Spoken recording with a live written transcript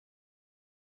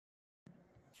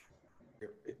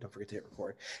Don't forget to hit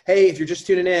record. Hey, if you're just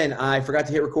tuning in, I forgot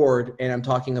to hit record, and I'm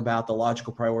talking about the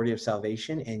logical priority of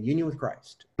salvation and union with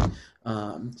Christ.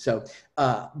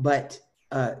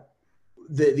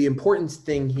 The important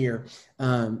thing here,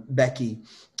 Becky,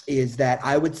 is that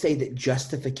I would say that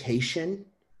justification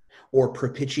or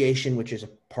propitiation, which is a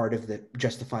part of the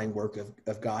justifying work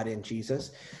of God in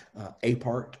Jesus, a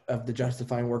part of the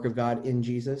justifying work of God in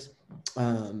Jesus,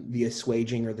 the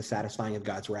assuaging or the satisfying of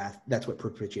God's wrath. That's what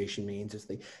propitiation means, is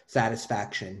the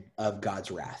satisfaction of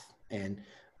God's wrath. And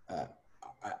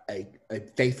a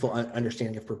faithful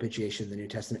understanding of propitiation in the New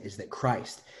Testament is that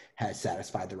Christ has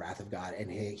satisfied the wrath of God,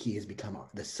 and he has become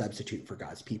the substitute for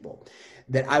God's people.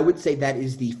 That I would say that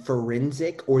is the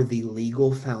forensic or the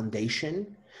legal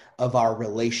foundation of our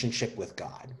relationship with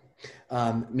God.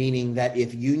 Meaning that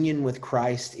if union with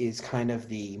Christ is kind of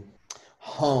the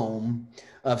home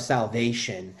of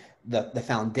salvation, the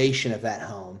foundation of that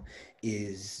home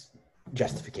is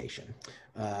justification.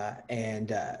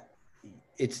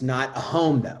 It's not a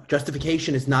home, though.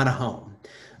 Justification is not a home.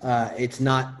 It's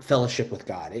not fellowship with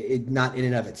God, not in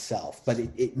and of itself, but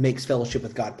it makes fellowship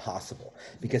with God possible,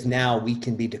 because now we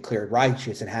can be declared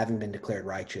righteous, and having been declared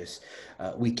righteous,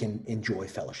 we can enjoy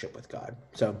fellowship with God.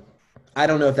 So I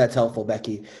don't know if that's helpful,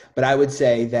 Becky, but I would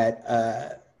say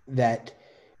that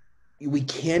we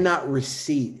cannot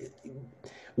receive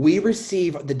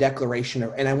the declaration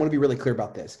of, and I want to be really clear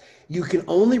about this. You can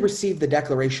only receive the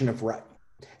declaration of right.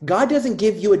 God doesn't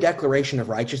give you a declaration of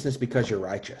righteousness because you're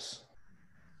righteous.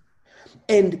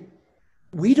 And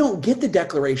we don't get the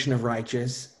declaration of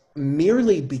righteous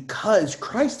merely because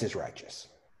Christ is righteous.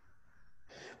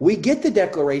 We get the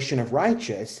declaration of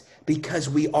righteous because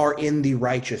we are in the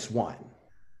righteous one.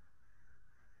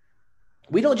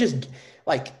 We don't just,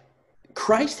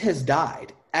 Christ has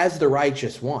died as the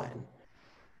righteous one.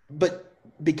 But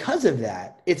because of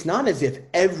that, it's not as if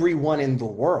everyone in the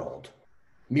world,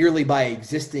 merely by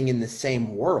existing in the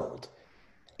same world,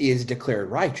 is declared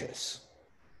righteous.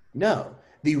 No,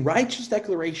 the righteous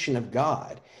declaration of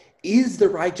God is the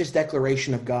righteous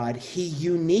declaration of God he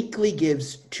uniquely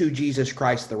gives to Jesus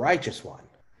Christ, the righteous one.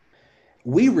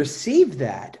 We receive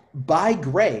that by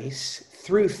grace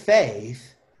through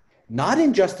faith, not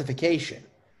in justification,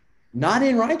 not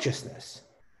in righteousness,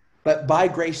 but by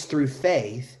grace through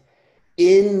faith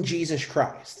in Jesus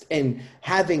Christ. And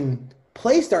having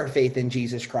placed our faith in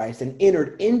Jesus Christ and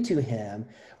entered into him,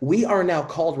 we are now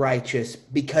called righteous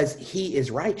because he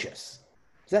is righteous.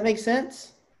 Does that make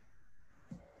sense?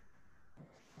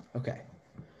 Okay.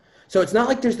 So it's not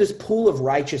like there's this pool of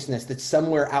righteousness that's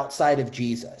somewhere outside of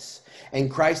Jesus,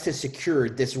 and Christ has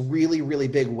secured this really, really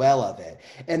big well of it.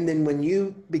 And then when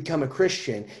you become a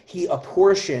Christian, he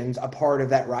apportions a part of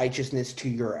that righteousness to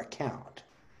your account.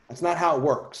 That's not how it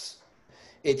works.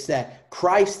 It's that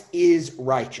Christ is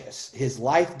righteous. His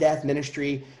life, death,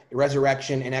 ministry,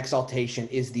 resurrection, and exaltation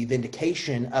is the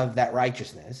vindication of that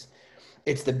righteousness.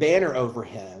 It's the banner over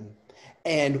him.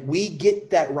 And we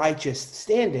get that righteous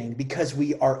standing because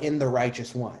we are in the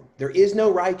righteous one. There is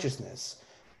no righteousness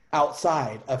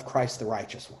outside of Christ, the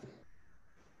righteous one.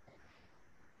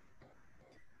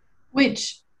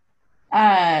 Which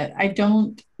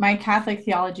my Catholic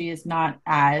theology is not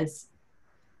as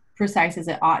precise as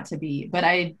it ought to be, but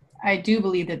I do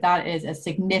believe that is a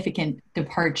significant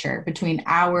departure between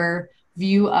our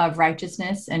view of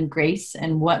righteousness and grace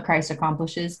and what Christ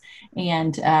accomplishes,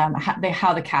 and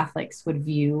how the Catholics would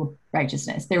view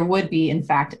righteousness. There would be, in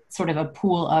fact, sort of a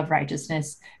pool of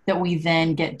righteousness that we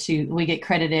then get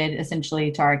credited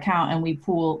essentially to our account, and we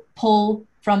pull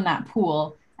from that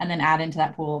pool and then add into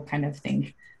that pool kind of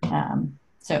thing.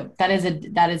 So that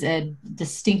is a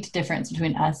distinct difference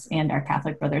between us and our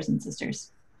Catholic brothers and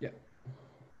sisters. Yeah.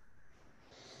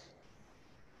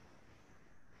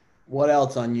 What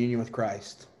else on union with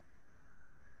Christ?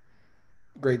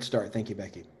 Great start. Thank you,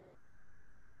 Becky.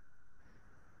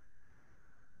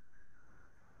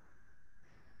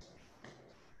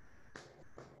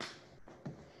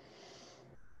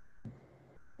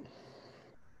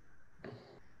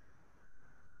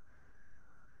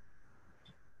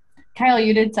 Kyle,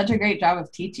 you did such a great job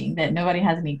of teaching that nobody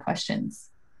has any questions.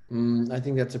 I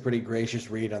think that's a pretty gracious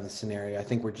read on the scenario. I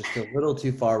think we're just a little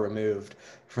too far removed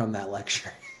from that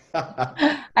lecture.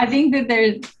 I think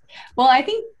that I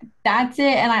think that's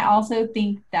it. And I also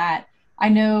think that I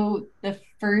know the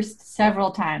first several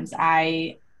times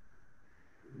I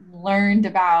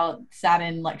sat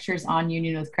in lectures on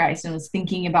union with Christ and was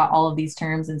thinking about all of these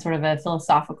terms in sort of a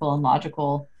philosophical and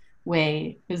logical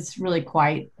way. It was really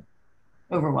quite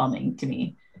overwhelming to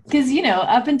me, because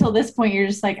up until this point you're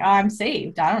just like, oh, I'm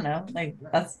saved, I don't know,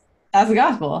 that's That's the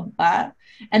gospel.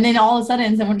 And then all of a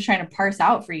sudden, someone's trying to parse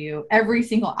out for you every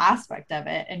single aspect of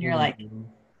it. And you're like, Mhm.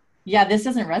 yeah, this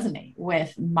doesn't resonate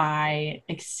with my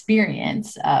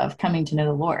experience of coming to know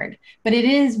the Lord. But it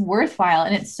is worthwhile.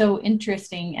 And it's so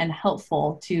interesting and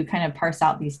helpful to kind of parse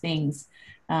out these things.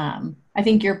 I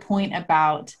think your point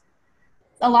about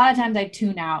a lot of times I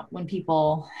tune out when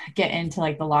people get into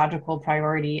like the logical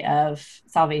priority of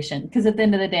salvation. Because at the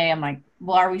end of the day, I'm like,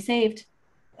 well, are we saved?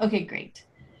 Okay, great.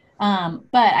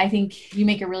 But I think you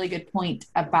make a really good point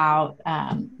about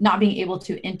not being able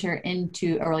to enter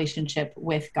into a relationship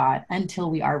with God until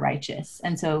we are righteous.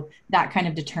 And so that kind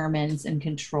of determines and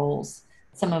controls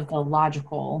some of the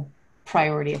logical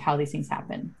priority of how these things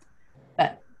happen.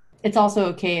 But it's also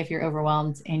okay if you're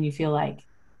overwhelmed and you feel like,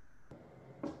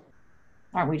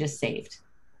 aren't we just saved?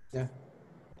 Yeah.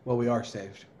 Well, we are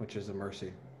saved, which is a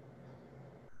mercy.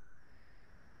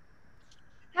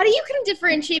 How do you kind of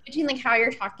differentiate between like how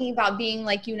you're talking about being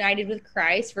like united with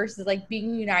Christ versus like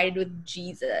being united with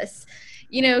Jesus?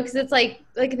 You know, because it's like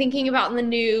thinking about in the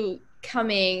new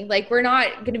coming, like we're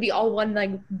not going to be all one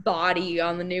like body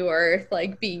on the new earth,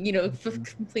 like being, you know,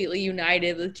 completely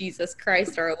united with Jesus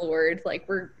Christ our Lord. Like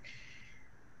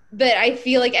but I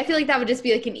feel like that would just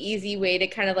be like an easy way to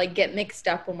kind of like get mixed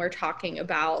up when we're talking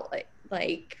about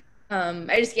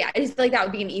I just feel like that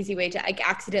would be an easy way to like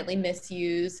accidentally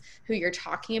misuse who you're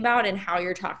talking about and how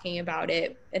you're talking about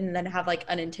it, and then have like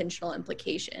unintentional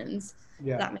implications. Does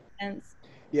Yeah. that make sense?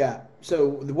 Yeah. So,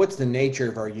 what's the nature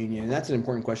of our union? And that's an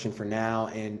important question for now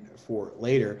and for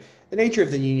later. The nature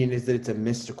of the union is that it's a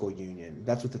mystical union.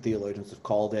 That's what the theologians have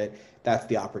called it. That's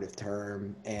the operative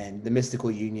term. And the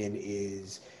mystical union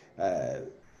is, uh,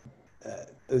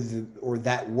 or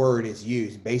that word is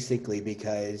used basically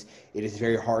because it is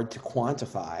very hard to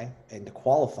quantify and to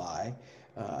qualify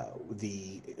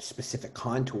the specific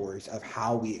contours of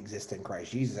how we exist in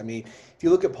Christ Jesus. I mean, if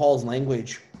you look at Paul's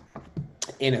language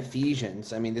in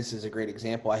Ephesians, I mean, this is a great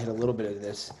example. I hit a little bit of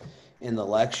this in the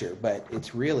lecture, but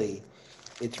it's really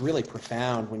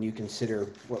profound when you consider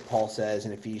what Paul says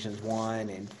in Ephesians 1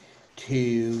 and 2.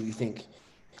 You think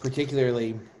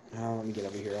particularly, let me get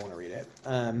over here. I want to read it.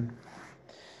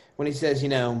 When he says,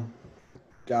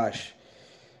 gosh,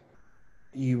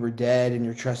 you were dead in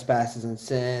your trespasses and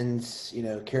sins,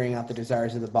 carrying out the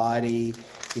desires of the body,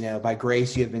 by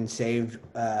grace you have been saved,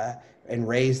 and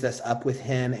raised us up with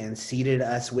him and seated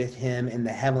us with him in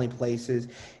the heavenly places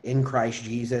in Christ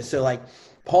Jesus. So like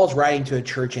Paul's writing to a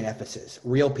church in Ephesus,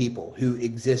 real people who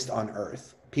exist on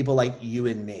earth, people like you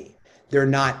and me. They're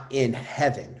not in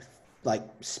heaven, like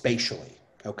spatially,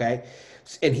 okay?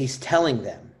 And he's telling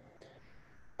them,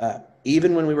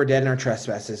 even when we were dead in our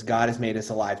trespasses, God has made us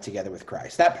alive together with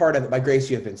Christ. That part of it, by grace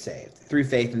you have been saved through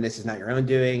faith, and this is not your own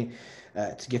doing.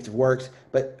 It's a gift of works.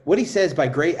 But what he says, by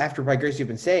grace you've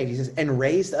been saved, he says, and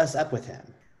raised us up with him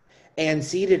and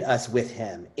seated us with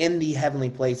him in the heavenly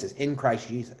places in Christ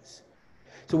Jesus.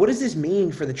 So what does this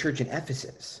mean for the church in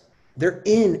Ephesus? They're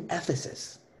in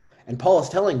Ephesus. And Paul is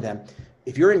telling them,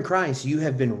 if you're in Christ, you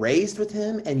have been raised with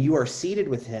him and you are seated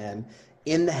with him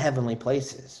in the heavenly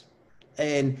places.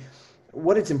 And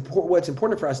what's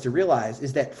important for us to realize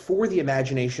is that for the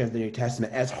imagination of the New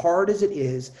Testament, as hard as it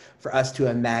is for us to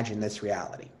imagine this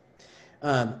reality,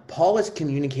 Paul is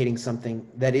communicating something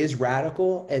that is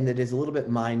radical and that is a little bit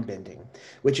mind-bending,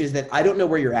 which is that I don't know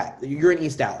where you're at. You're in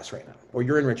East Dallas right now, or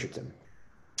you're in Richardson.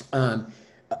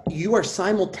 You are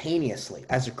simultaneously,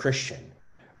 as a Christian,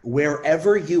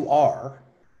 wherever you are,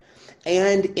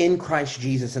 and in Christ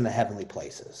Jesus in the heavenly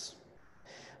places.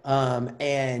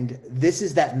 And this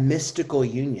is that mystical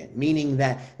union, meaning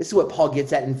that this is what Paul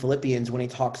gets at in Philippians when he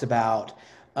talks about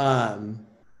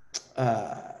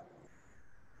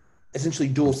essentially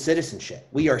dual citizenship.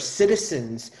 We are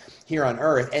citizens here on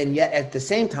earth, and yet at the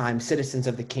same time, citizens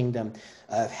of the kingdom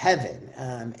of heaven.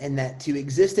 And that to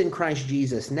exist in Christ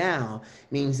Jesus now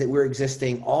means that we're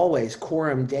existing always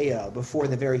coram Deo, before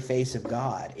the very face of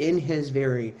God, in his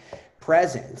very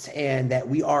presence, and that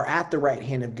we are at the right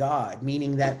hand of God,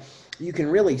 meaning that you can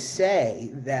really say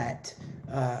that,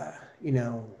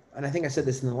 and I think I said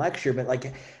this in the lecture, but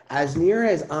like, as near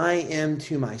as I am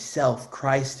to myself,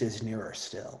 Christ is nearer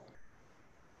still.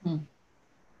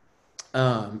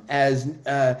 As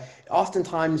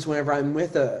oftentimes whenever I'm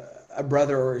with a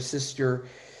brother or a sister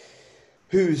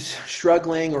who's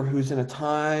struggling or who's in a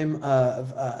time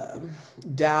of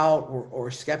doubt or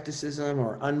skepticism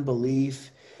or unbelief,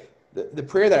 the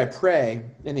prayer that I pray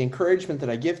and the encouragement that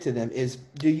I give to them is,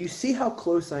 do you see how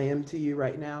close I am to you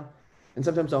right now? And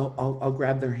sometimes I'll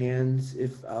grab their hands.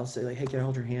 If I'll say like, hey, can I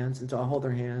hold your hands? And so I'll hold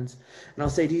their hands and I'll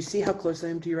say, do you see how close I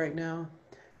am to you right now?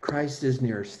 Christ is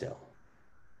nearer still.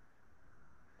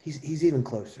 He's even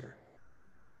closer.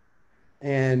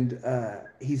 And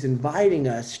he's inviting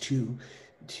us to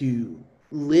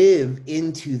live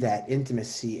into that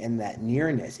intimacy and that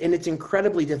nearness. And it's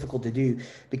incredibly difficult to do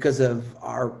because of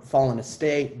our fallen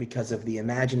estate, because of the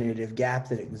imaginative gap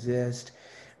that exists.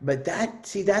 But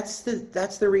that's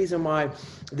the reason why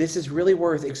this is really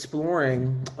worth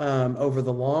exploring over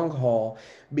the long haul,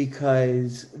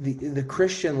 because the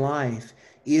Christian life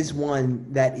is one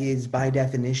that is by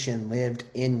definition lived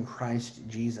in Christ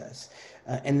Jesus.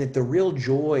 And that the real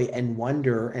joy and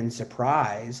wonder and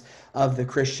surprise of the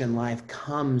Christian life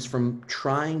comes from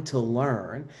trying to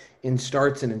learn in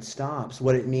starts and in stops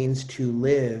what it means to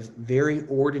live very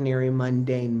ordinary,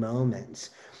 mundane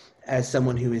moments as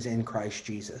someone who is in Christ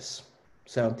Jesus.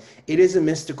 So it is a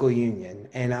mystical union.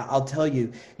 And I'll tell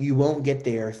you, you won't get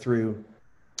there through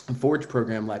a Forge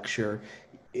Program lecture.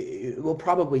 It will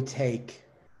probably take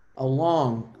a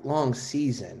long, long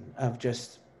season of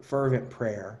just fervent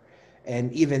prayer.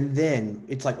 And even then,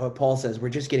 it's like what Paul says, we're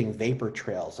just getting vapor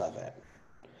trails of it.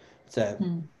 It's a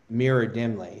mirror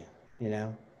dimly,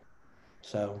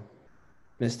 So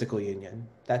mystical union.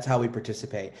 That's how we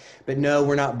participate. But no,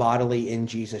 we're not bodily in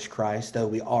Jesus Christ, though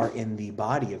we are in the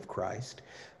body of Christ,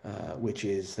 which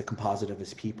is the composite of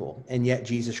his people. And yet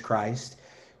Jesus Christ,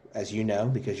 as you know,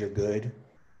 because you're good,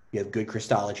 you have good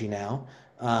Christology now,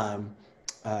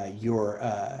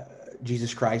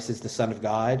 Jesus Christ is the Son of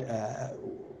God,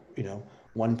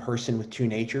 one person with two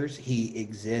natures. He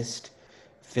exists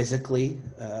physically,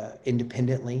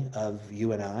 independently of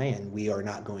you and I, and we are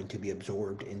not going to be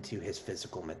absorbed into his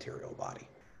physical material body.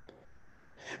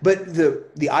 But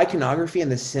the iconography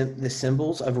and the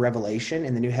symbols of Revelation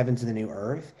in the new heavens and the new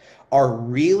earth are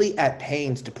really at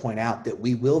pains to point out that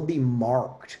we will be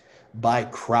marked by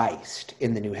Christ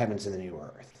in the new heavens and the new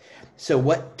earth. So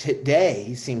what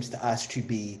today seems to us to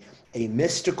be a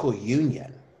mystical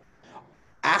union,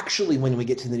 actually, when we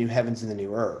get to the new heavens and the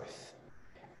new earth,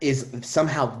 is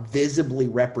somehow visibly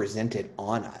represented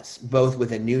on us, both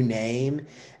with a new name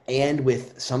and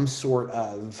with some sort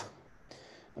of,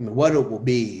 what it will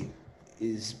be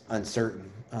is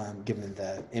uncertain, given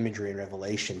the imagery in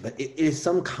Revelation, but it is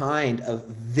some kind of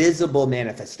visible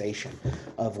manifestation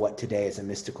of what today is a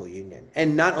mystical union.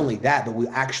 And not only that, but we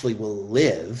actually will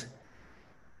live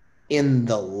in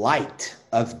the light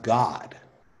of God.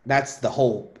 That's the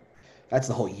whole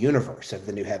universe of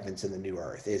the new heavens and the new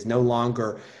earth. Is no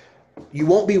longer, you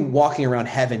won't be walking around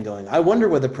heaven going, I wonder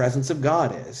where the presence of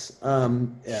God is.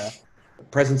 The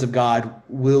presence of God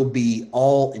will be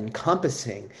all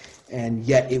encompassing, and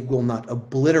yet it will not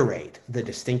obliterate the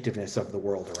distinctiveness of the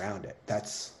world around it.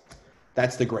 That's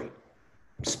the great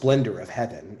splendor of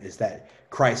heaven, is that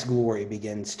Christ's glory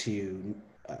begins to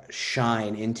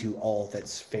shine into all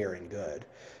that's fair and good,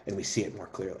 and we see it more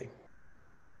clearly.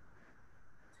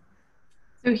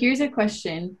 So here's a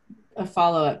question, a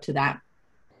follow-up to that.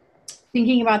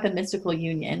 Thinking about the mystical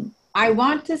union, I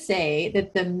want to say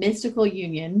that the mystical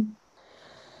union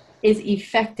is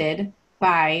effected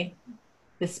by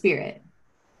the Spirit.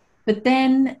 But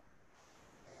then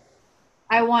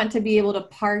I want to be able to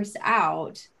parse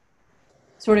out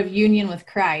sort of union with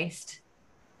Christ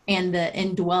and the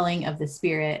indwelling of the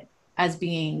Spirit as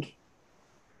being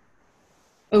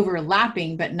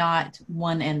overlapping, but not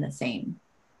one and the same.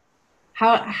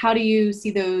 How do you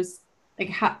see those, like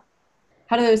how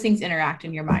do those things interact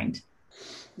in your mind?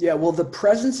 Yeah, well, the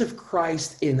presence of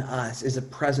Christ in us is a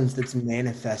presence that's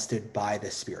manifested by the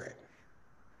Spirit.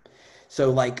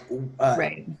 So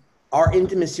right. Our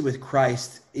intimacy with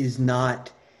Christ is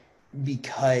not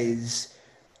because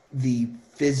the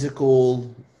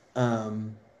physical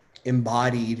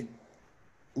embodied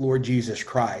Lord Jesus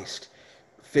Christ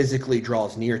physically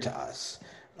draws near to us.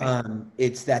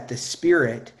 It's that the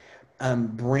Spirit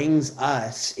brings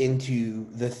us into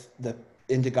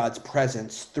into God's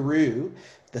presence through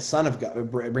the Son of God.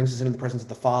 It brings us into the presence of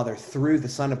the Father through the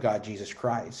Son of God, Jesus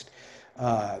Christ.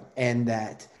 And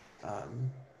that,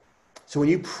 so when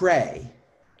you pray,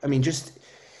 this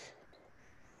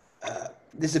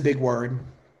is a big word,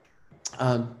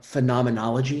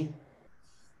 phenomenology.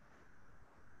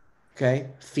 Okay,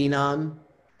 phenom,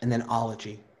 and then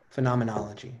ology,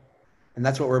 phenomenology. And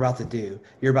that's what we're about to do.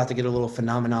 You're about to get a little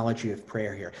phenomenology of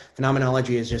prayer here.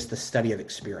 Phenomenology is just the study of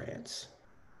experience.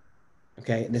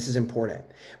 Okay, and this is important.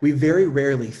 We very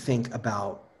rarely think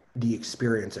about the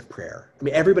experience of prayer.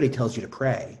 Everybody tells you to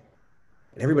pray,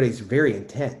 and everybody's very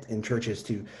intent in churches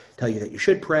to tell you that you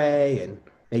should pray and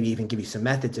maybe even give you some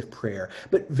methods of prayer.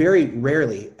 But very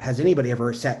rarely has anybody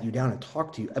ever sat you down and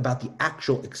talked to you about the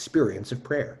actual experience of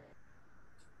prayer,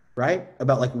 right?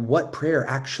 About what prayer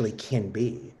actually can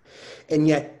be. And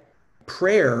yet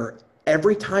prayer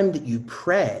Every time that you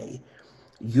pray,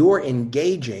 you're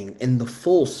engaging in the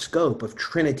full scope of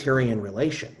Trinitarian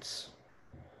relations,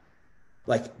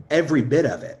 like every bit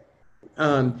of it.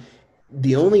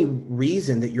 The only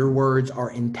reason that your words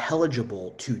are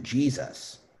intelligible to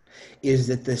Jesus is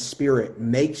that the Spirit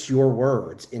makes your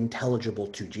words intelligible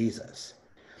to Jesus.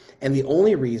 And the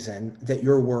only reason that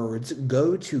your words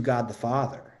go to God the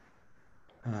Father,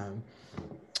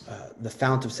 the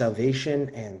fount of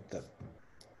salvation and the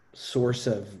source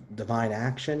of divine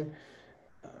action,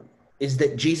 is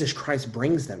that Jesus Christ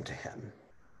brings them to him.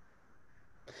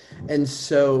 And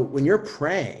so when you're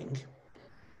praying,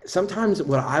 sometimes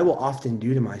what I will often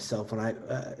do to myself when I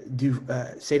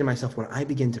say to myself when I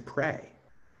begin to pray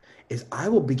is I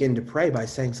will begin to pray by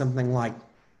saying something like,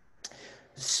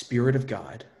 Spirit of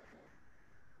God,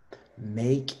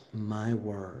 make my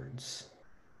words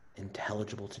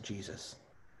intelligible to Jesus.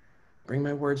 Bring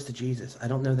my words to Jesus. I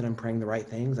don't know that I'm praying the right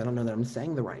things. I don't know that I'm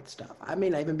saying the right stuff. I may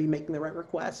not even be making the right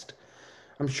request.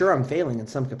 I'm sure I'm failing in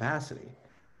some capacity.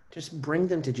 Just bring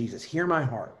them to Jesus. Hear my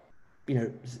heart. You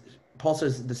know, Paul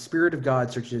says the Spirit of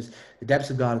God searches the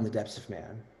depths of God and the depths of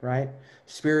man, right?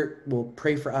 Spirit will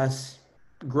pray for us,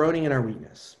 groaning in our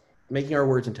weakness, making our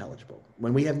words intelligible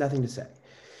when we have nothing to say.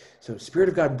 So Spirit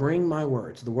of God, bring my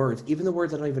words, even the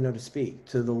words I don't even know to speak,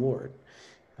 to the Lord.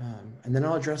 And then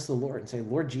I'll address the Lord and say,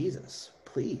 Lord Jesus,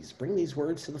 please bring these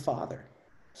words to the Father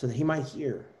so that he might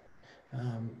hear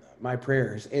my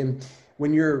prayers. And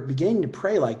when you're beginning to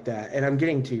pray like that, and I'm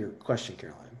getting to your question,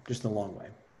 Caroline, just in a long way.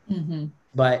 Mm-hmm.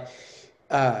 But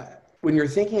when you're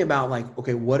thinking about like,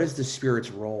 okay, what is the Spirit's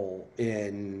role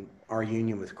in our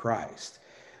union with Christ?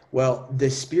 Well, the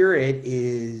Spirit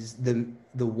is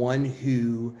the one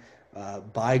who,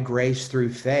 by grace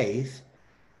through faith,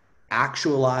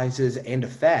 actualizes and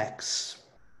affects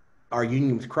our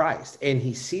union with Christ, and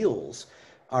he seals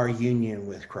our union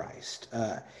with Christ,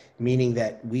 meaning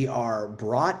that we are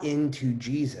brought into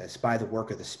Jesus by the work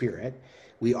of the Spirit.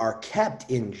 We are kept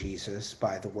in Jesus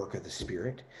by the work of the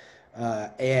Spirit,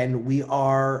 and we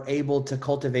are able to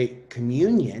cultivate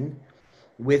communion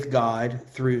with God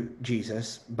through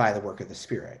Jesus by the work of the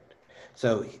Spirit.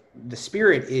 So the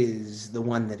Spirit is the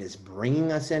one that is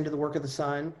bringing us into the work of the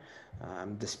Son.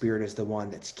 The Spirit is the one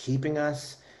that's keeping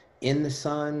us in the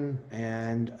Son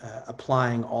and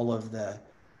applying all of the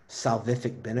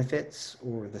salvific benefits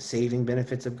or the saving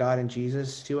benefits of God and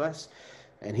Jesus to us.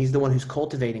 And he's the one who's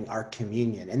cultivating our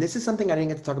communion. And this is something I didn't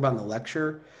get to talk about in the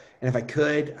lecture. And if I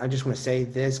could, I just want to say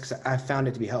this because I found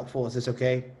it to be helpful. Is this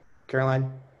okay,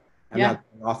 Caroline? I'm not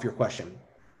off your question.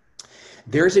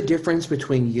 There's a difference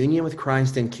between union with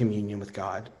Christ and communion with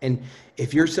God. And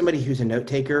if you're somebody who's a note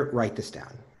taker, write this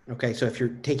down. Okay, so if you're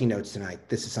taking notes tonight,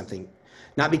 this is something,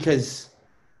 not because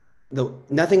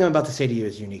nothing I'm about to say to you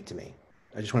is unique to me.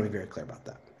 I just want to be very clear about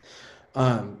that.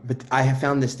 But I have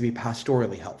found this to be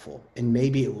pastorally helpful, and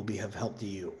maybe it will be of help to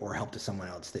you or help to someone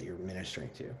else that you're ministering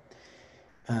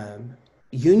to.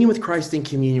 Union with Christ and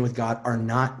communion with God are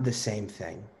not the same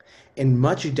thing. And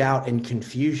much doubt and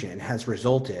confusion has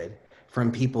resulted from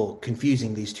people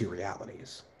confusing these two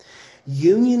realities.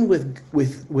 Union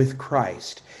with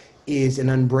Christ is an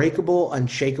unbreakable,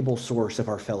 unshakable source of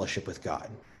our fellowship with God.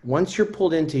 Once you're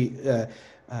pulled into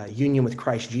union with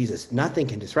Christ Jesus, nothing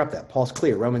can disrupt that. Paul's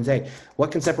clear, Romans 8,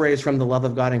 what can separate us from the love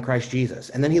of God in Christ Jesus?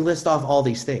 And then he lists off all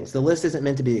these things. The list isn't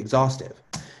meant to be exhaustive.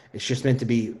 It's just meant to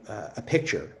be a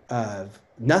picture of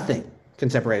nothing can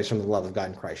separate us from the love of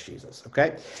God in Christ Jesus,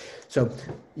 okay? So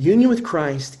union with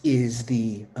Christ is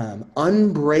the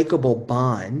unbreakable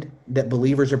bond that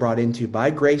believers are brought into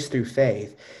by grace through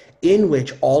faith, in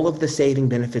which all of the saving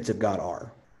benefits of God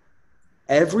are.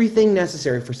 Everything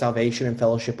necessary for salvation and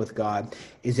fellowship with God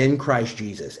is in Christ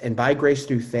Jesus. And by grace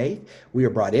through faith, we are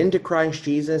brought into Christ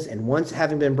Jesus. And once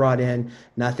having been brought in,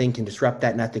 nothing can disrupt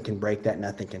that, nothing can break that,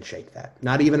 nothing can shake that.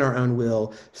 Not even our own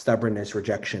will, stubbornness,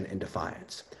 rejection, and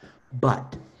defiance.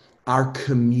 But our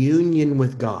communion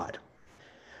with God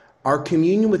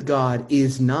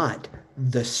is not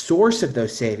the source of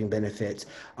those saving benefits.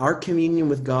 Our communion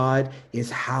with God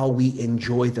is how we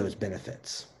enjoy those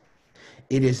benefits.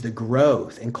 It is the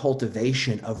growth and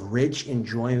cultivation of rich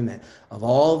enjoyment of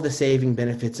all of the saving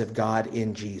benefits of God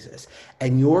in Jesus.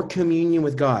 And your communion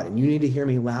with God, and you need to hear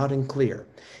me loud and clear,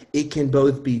 it can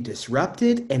both be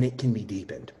disrupted and it can be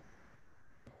deepened.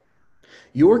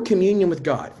 Your communion with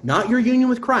God, not your union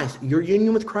with Christ. Your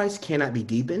union with Christ cannot be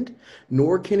deepened,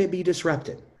 nor can it be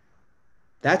disrupted.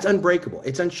 That's unbreakable.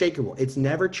 It's unshakable. It's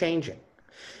never changing.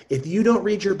 If you don't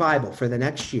read your Bible for the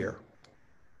next year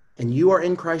and you are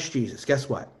in Christ Jesus, guess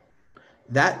what?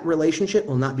 That relationship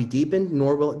will not be deepened,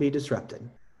 nor will it be disrupted.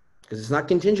 because it's not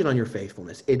contingent on your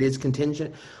faithfulness. It is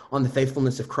contingent on the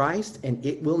faithfulness of Christ, and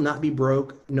it will not be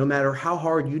broke no matter how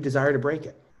hard you desire to break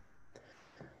it.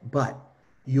 But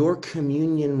your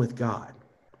communion with God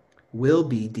will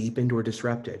be deepened or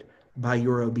disrupted by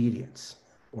your obedience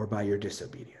or by your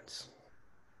disobedience.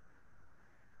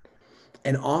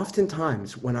 And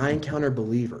oftentimes, when I encounter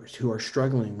believers who are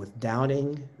struggling with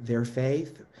doubting their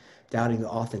faith, doubting the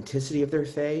authenticity of their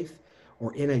faith,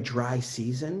 or in a dry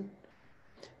season,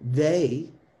 they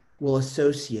will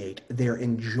associate their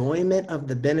enjoyment of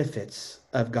the benefits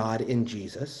of God in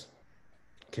Jesus,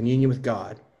 communion with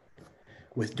God,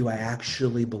 with, do I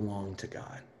actually belong to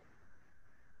God?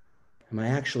 Am I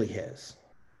actually his?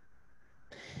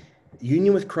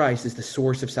 Union with Christ is the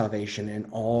source of salvation and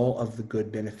all of the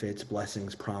good benefits,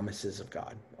 blessings, promises of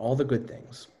God. All the good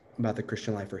things about the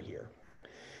Christian life are here.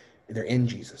 They're in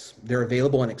Jesus. They're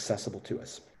available and accessible to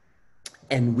us.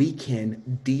 And we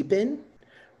can deepen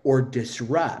or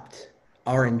disrupt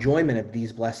our enjoyment of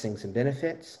these blessings and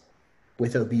benefits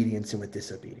with obedience and with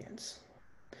disobedience.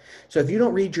 So if you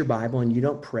don't read your Bible and you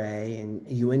don't pray and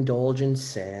you indulge in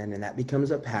sin and that becomes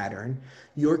a pattern,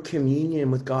 your communion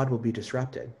with God will be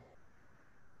disrupted.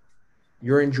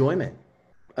 Your enjoyment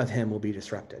of him will be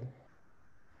disrupted.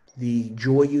 The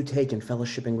joy you take in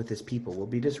fellowshipping with his people will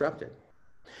be disrupted.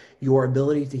 Your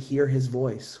ability to hear his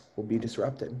voice will be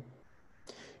disrupted.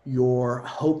 Your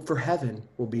hope for heaven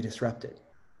will be disrupted.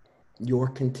 Your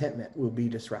contentment will be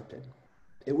disrupted.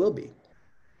 It will be.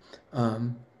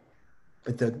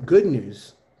 But the good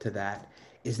news to that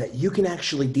is that you can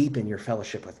actually deepen your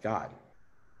fellowship with God.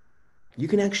 You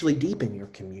can actually deepen your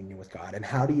communion with God. And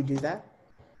how do you do that?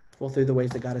 Well, through the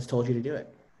ways that God has told you to do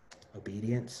it.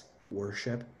 Obedience,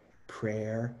 worship,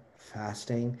 prayer,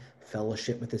 fasting,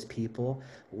 fellowship with his people,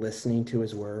 listening to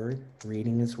his word,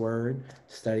 reading his word,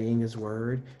 studying his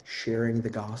word, sharing the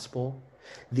gospel.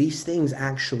 These things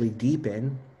actually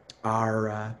deepen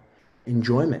our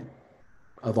enjoyment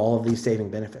of all of these saving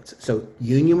benefits. So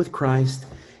union with Christ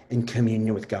and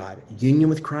communion with God. Union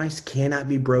with Christ cannot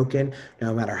be broken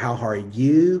no matter how hard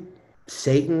you,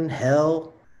 Satan,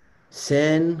 hell,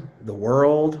 sin, the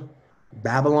world,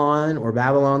 Babylon, or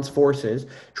Babylon's forces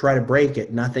try to break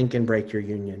it. Nothing can break your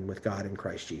union with God in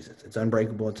Christ Jesus. It's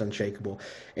unbreakable, it's unshakable,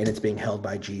 and it's being held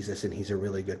by Jesus, and he's a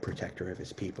really good protector of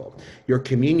his people. Your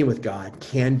communion with God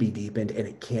can be deepened, and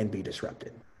it can be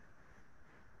disrupted.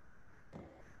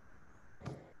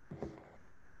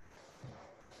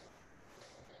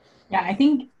 Yeah, I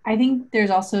think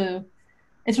there's also,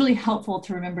 it's really helpful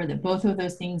to remember that both of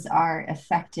those things are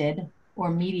affected or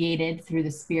mediated through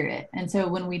the Spirit. And so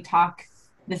when we talk,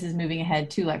 this is moving ahead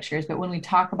 2 lectures, but when we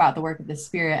talk about the work of the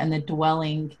Spirit and the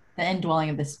indwelling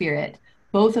of the Spirit,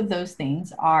 both of those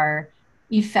things are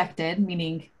effected,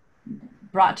 meaning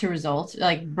brought to result,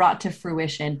 like brought to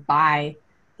fruition by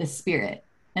the Spirit.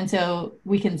 And so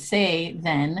we can say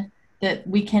then that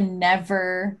we can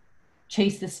never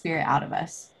chase the Spirit out of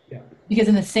us. Yeah. Because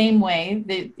in the same way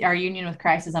that our union with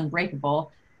Christ is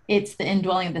unbreakable, it's the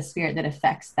indwelling of the Spirit that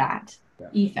affects that,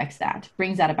 effects that,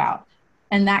 brings that about.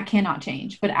 And that cannot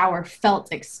change. But our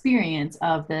felt experience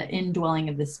of the indwelling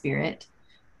of the Spirit,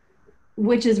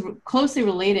 which is closely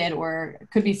related or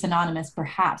could be synonymous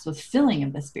perhaps with filling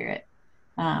of the Spirit,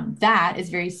 that is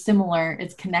very similar.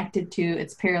 It's connected to,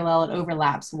 it's parallel, it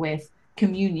overlaps with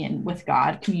communion with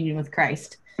God, communion with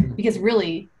Christ. Because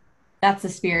really, that's the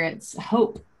Spirit's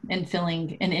hope in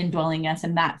filling and indwelling us,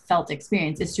 and that felt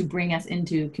experience is to bring us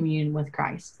into communion with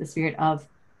Christ, the Spirit of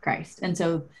Christ. And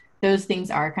so those things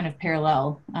are kind of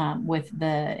parallel with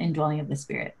the indwelling of the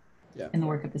Spirit and the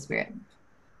work of the Spirit.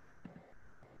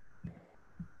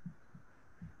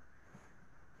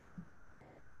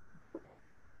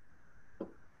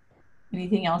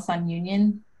 Anything else on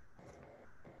union?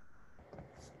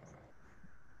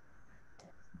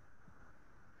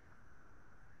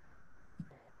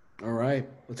 All right,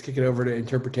 let's kick it over to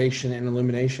interpretation and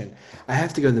illumination. I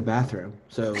have to go to the bathroom,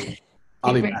 so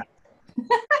I'll be back.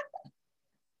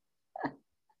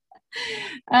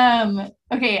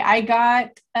 Okay, I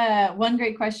got one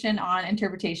great question on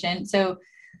interpretation. So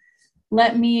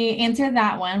let me answer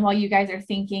that one while you guys are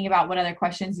thinking about what other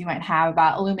questions you might have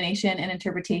about illumination and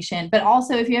interpretation. But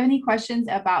also, if you have any questions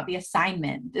about the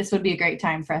assignment, this would be a great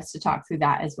time for us to talk through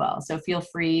that as well. So feel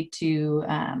free to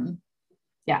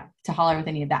to holler with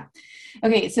any of that.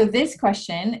 Okay, so this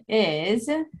question is,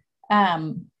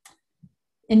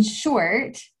 in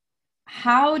short,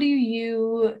 how do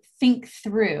you think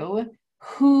through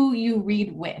who you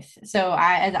read with? So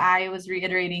as I was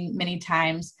reiterating many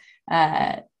times,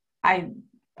 I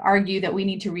argue that we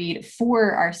need to read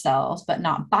for ourselves, but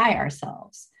not by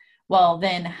ourselves. well,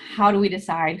 then how do we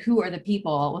decide who are the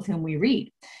people with whom we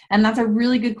read? And that's a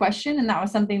really good question. And that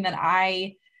was something that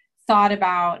I thought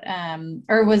about,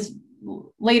 or was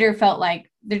later felt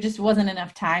like there just wasn't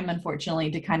enough time,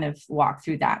 unfortunately, to kind of walk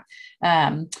through that.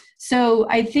 So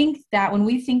I think that when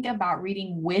we think about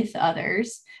reading with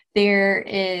others, there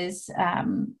is,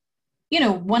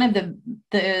 one of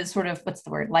the sort of, what's the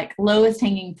word, like lowest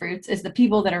hanging fruits is the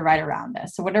people that are right around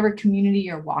us. So whatever community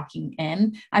you're walking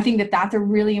in, I think that that's a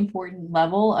really important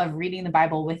level of reading the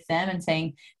Bible with them and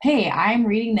saying, hey, I'm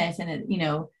reading this and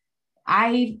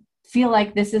I feel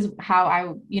like this is how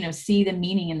I, see the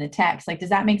meaning in the text. Like,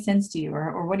 does that make sense to you?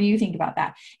 Or what do you think about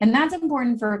that? And that's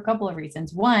important for a couple of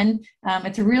reasons. One,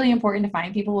 it's really important to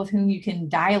find people with whom you can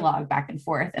dialogue back and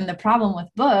forth. And the problem with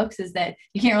books is that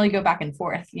you can't really go back and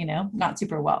forth, not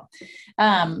super well.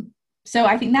 So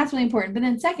I think that's really important. But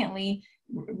then secondly,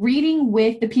 reading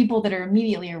with the people that are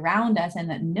immediately around us and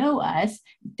that know us,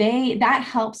 that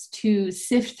helps to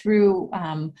sift through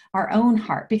our own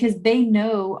heart, because they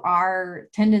know our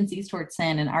tendencies towards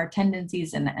sin and our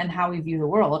tendencies and how we view the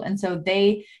world. And so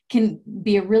they can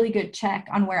be a really good check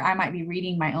on where I might be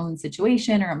reading my own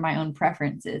situation or my own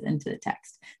preferences into the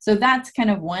text. So that's kind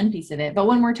of one piece of it. But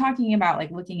when we're talking about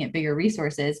like looking at bigger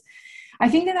resources, I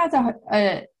think that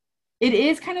that's it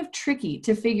is kind of tricky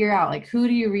to figure out like who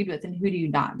do you read with and who do you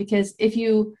not? Because if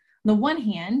you, on the one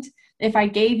hand, if I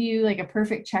gave you like a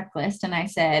perfect checklist and I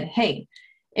said, hey,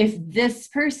 if this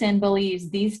person believes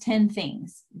these 10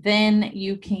 things, then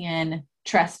you can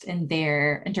trust in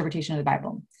their interpretation of the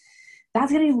Bible.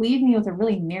 That's going to leave me with a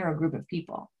really narrow group of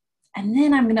people. And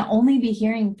then I'm going to only be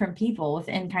hearing from people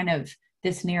within kind of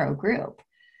this narrow group.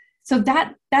 So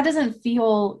that doesn't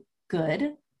feel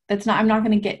good. I'm not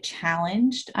going to get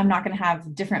challenged. I'm not going to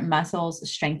have different muscles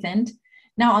strengthened.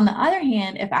 Now, on the other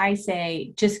hand, if I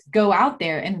say, just go out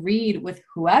there and read with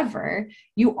whoever,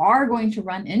 you are going to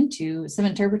run into some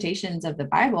interpretations of the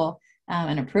Bible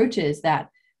and approaches that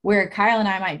where Kyle and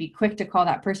I might be quick to call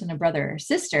that person a brother or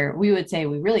sister, we would say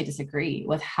we really disagree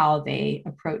with how they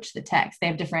approach the text. They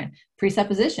have different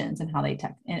presuppositions in how they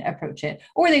approach it,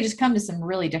 or they just come to some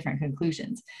really different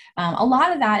conclusions. A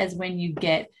lot of that is when you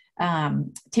get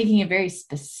taking a very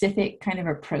specific kind of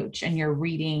approach and you're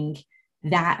reading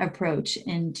that approach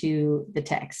into the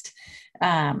text.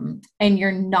 And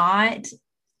you're not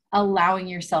allowing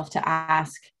yourself to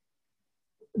ask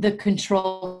the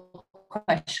control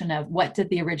question of what did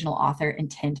the original author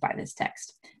intend by this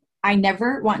text? I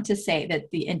never want to say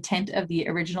that the intent of the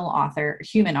original author,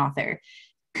 human author,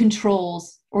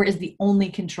 controls or is the only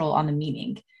control on the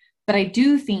meaning. But I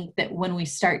do think that when we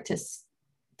start to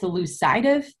lose sight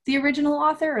of the original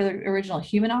author or the original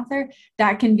human author,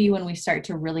 that can be when we start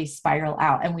to really spiral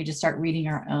out and we just start reading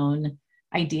our own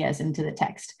ideas into the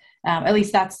text. At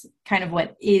least that's kind of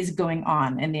what is going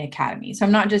on in the academy. So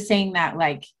I'm not just saying that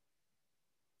like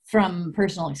from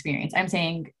personal experience. I'm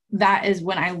saying that is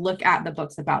when I look at the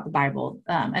books about the Bible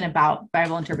and about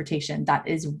Bible interpretation, that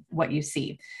is what you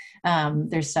see.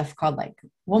 There's stuff called like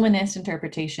womanist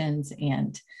interpretations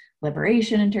and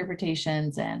liberation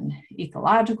interpretations and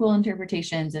ecological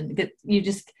interpretations. And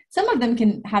some of them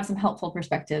can have some helpful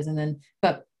perspectives.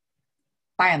 But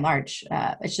by and large,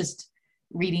 it's just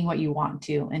reading what you want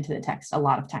to into the text a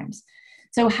lot of times.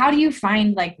 So how do you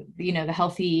find like, the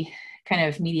healthy kind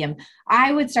of medium?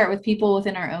 I would start with people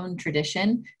within our own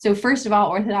tradition. So first of all,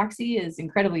 orthodoxy is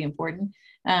incredibly important.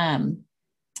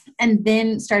 And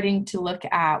then starting to look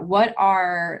at what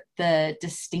are the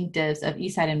distinctives of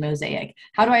Eastside and Mosaic?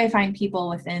 How do I find people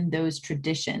within those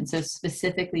traditions? So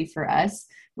specifically for us,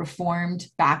 Reformed,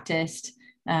 Baptist,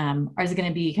 is going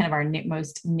to be kind of our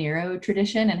most narrow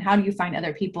tradition. And how do you find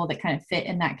other people that kind of fit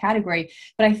in that category?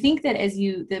 But I think that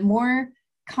the more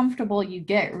comfortable you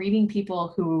get reading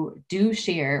people who do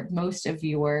share most of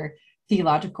your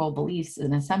theological beliefs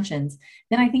and assumptions,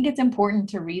 then I think it's important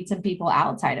to read some people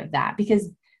outside of that, because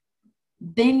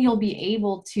then you'll be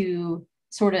able to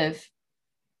sort of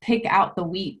pick out the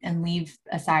wheat and leave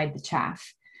aside the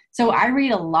chaff. So I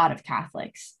read a lot of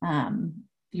Catholics.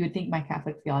 You would think my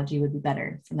Catholic theology would be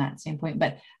better from that standpoint,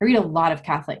 but I read a lot of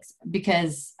Catholics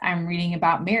because I'm reading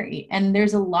about Mary, and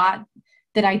there's a lot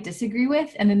that I disagree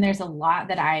with. And then there's a lot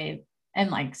that I am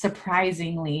like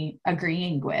surprisingly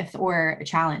agreeing with or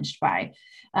challenged by.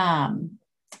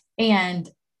 And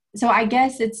so I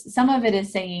guess some of it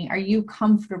is saying, are you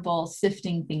comfortable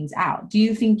sifting things out? Do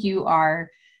you think you are,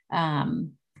 do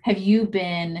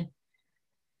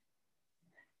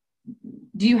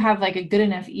you have like a good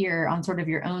enough ear on sort of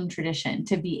your own tradition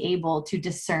to be able to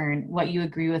discern what you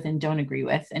agree with and don't agree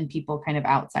with and people kind of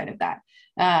outside of that?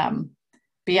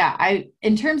 But yeah,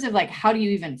 in terms of like, how do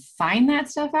you even find that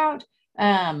stuff out?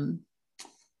 I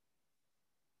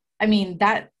mean,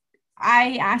 that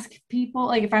I ask people,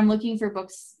 like, if I'm looking for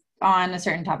books on a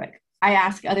certain topic, I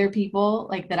ask other people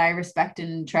like that I respect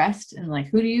and trust, and like,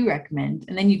 who do you recommend?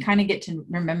 And then you kind of get to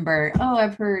remember, oh,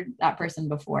 I've heard that person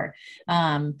before.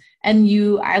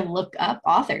 I look up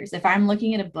authors. If I'm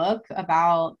looking at a book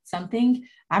about something,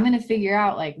 I'm going to figure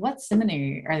out like what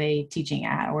seminary are they teaching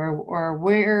at,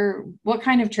 or what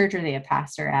kind of church are they a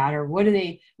pastor at, or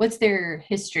what's their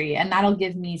history, and that'll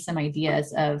give me some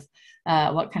ideas of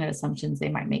what kind of assumptions they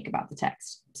might make about the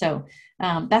text. So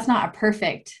that's not a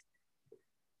perfect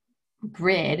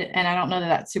grid, and I don't know that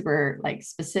that's super like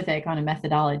specific on a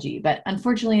methodology, but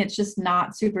unfortunately it's just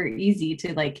not super easy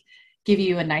to like give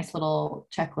you a nice little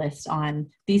checklist on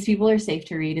these people are safe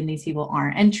to read and these people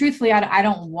aren't. And truthfully, I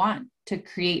don't want to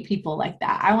create people like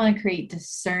that. I want to create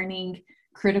discerning,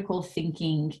 critical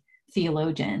thinking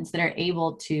theologians that are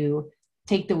able to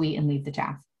take the wheat and leave the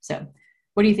chaff. So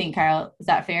what do you think, Kyle? Is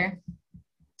that fair?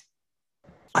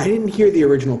 I didn't hear the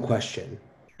original question.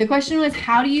 The question was,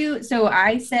 so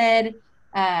I said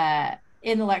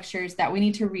in the lectures that we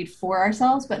need to read for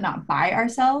ourselves, but not by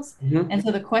ourselves. Mm-hmm. And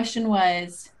so the question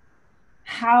was,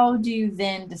 how do you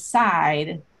then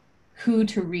decide who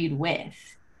to read with?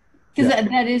 Because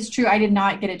that is true. I did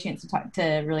not get a chance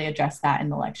to really address that in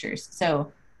the lectures.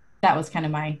 So that was kind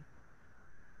of my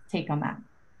take on that.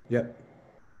 Yep.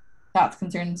 Thoughts,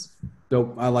 concerns?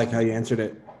 Nope. I like how you answered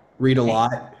it. Read a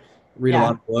lot. Read a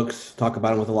lot of books. Talk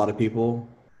about them with a lot of people.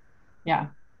 Yeah.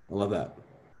 I love that.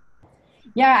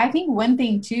 Yeah, I think one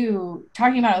thing too,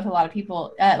 talking about it with a lot of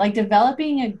people, like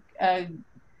developing a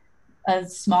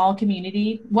small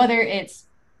community, whether it's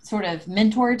sort of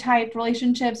mentor type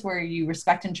relationships where you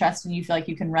respect and trust and you feel like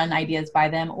you can run ideas by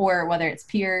them, or whether it's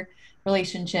peer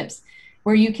relationships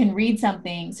where you can read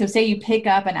something. So say you pick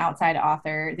up an outside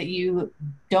author that you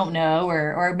don't know,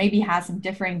 or maybe has some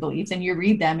differing beliefs, and you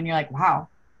read them and you're like, wow,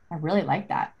 I really like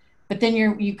that. But then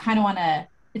you kind of want to,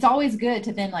 it's always good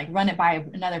to then like run it by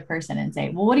another person and say,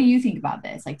 well, what do you think about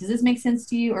this? Like, does this make sense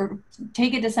to you? Or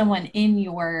take it to someone in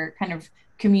your kind of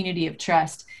community of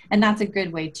trust. And that's a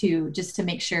good way too, just to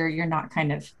make sure you're not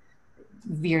kind of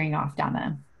veering off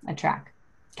down a track.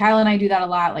 Kyle and I do that a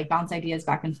lot, like bounce ideas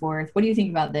back and forth. What do you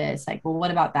think about this? Like, well,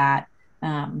 what about that?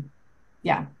 I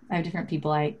have different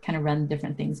people I kind of run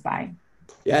different things by.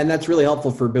 Yeah, and that's really helpful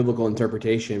for biblical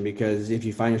interpretation, because if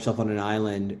you find yourself on an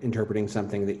island interpreting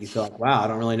something that you feel like, wow, I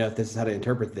don't really know if this is how to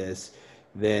interpret this,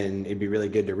 then it'd be really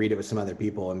good to read it with some other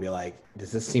people and be like,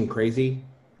 does this seem crazy?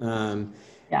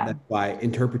 That's why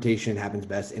interpretation happens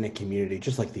best in a community,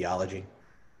 just like theology.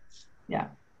 Yeah.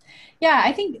 Yeah,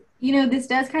 I think, this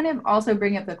does kind of also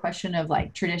bring up the question of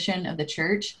like tradition of the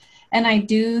church. And I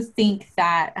do think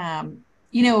that,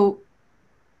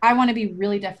 I want to be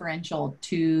really deferential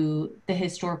to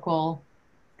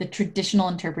the traditional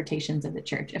interpretations of the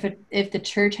church. If the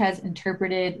church has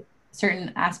interpreted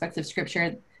certain aspects of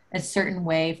scripture a certain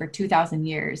way for 2,000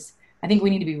 years, I think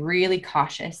we need to be really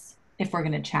cautious if we're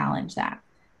going to challenge that.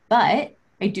 But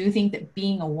I do think that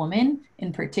being a woman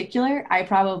in particular, I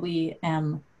probably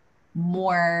am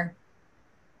more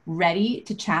ready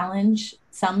to challenge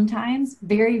sometimes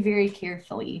very, very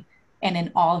carefully and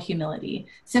in all humility,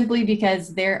 simply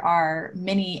because there are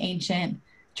many ancient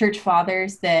church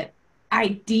fathers that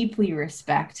I deeply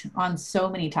respect on so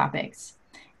many topics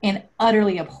and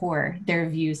utterly abhor their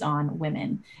views on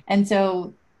women. And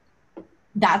so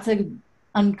that's an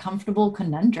uncomfortable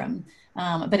conundrum,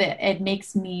 but it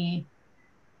makes me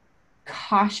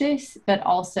cautious, but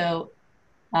also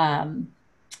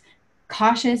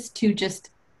cautious to just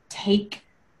take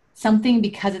something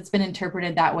because it's been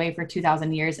interpreted that way for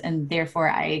 2,000 years. And therefore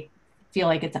I feel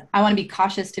like I want to be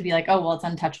cautious to be like, oh, well, it's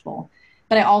untouchable.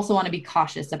 But I also want to be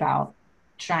cautious about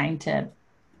trying to,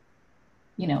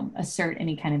 assert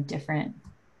any kind of different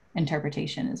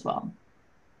interpretation as well.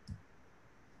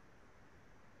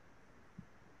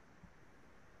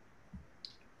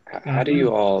 How do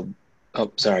you all,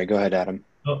 oh, sorry, go ahead, Adam.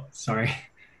 Oh, sorry.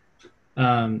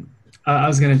 I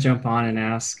was going to jump on and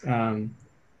ask,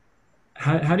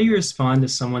 how do you respond to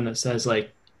someone that says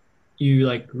like you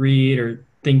like read or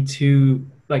think too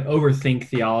like overthink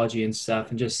theology and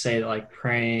stuff and just say that like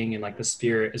praying and like the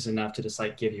Spirit is enough to just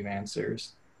like give you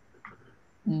answers?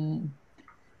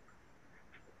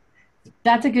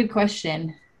 That's a good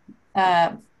question.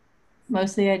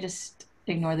 Mostly I just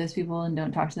ignore those people and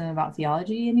don't talk to them about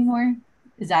theology anymore.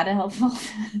 Is that helpful?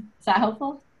 Is that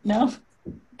helpful? No?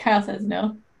 Kyle says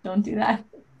no. Don't do that.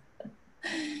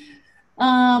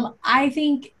 I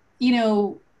think,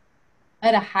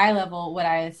 at a high level, what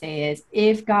I would say is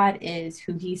if God is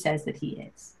who he says that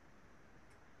he is,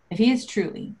 if he is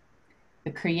truly,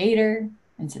 the creator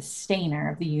and sustainer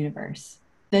of the universe,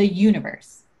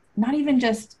 not even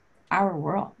just our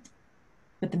world,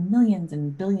 but the millions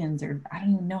and billions, or I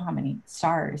don't even know how many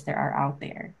stars there are out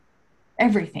there,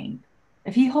 everything.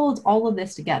 If he holds all of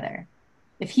this together,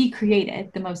 if he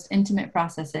created the most intimate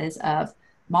processes of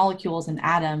molecules and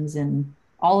atoms and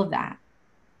all of that,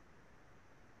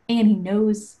 and he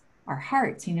knows our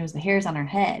hearts, he knows the hairs on our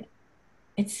head,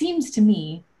 it seems to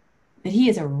me that he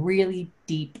is a really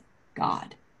deep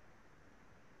God,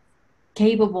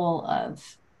 capable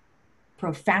of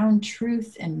profound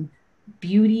truth and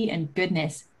beauty and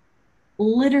goodness,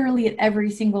 literally at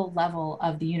every single level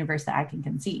of the universe that I can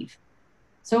conceive.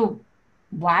 So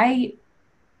why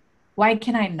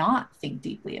can I not think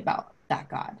deeply about that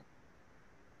God?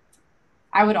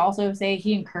 I would also say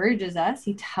he encourages us.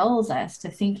 He tells us to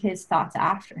think his thoughts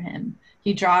after him.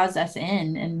 He draws us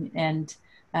in, and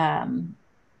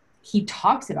he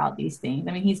talks about these things.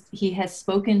 I mean, he has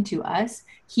spoken to us.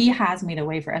 He has made a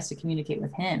way for us to communicate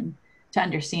with him, to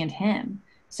understand him.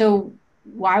 So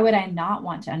why would I not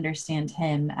want to understand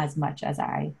him as much as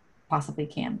I possibly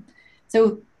can?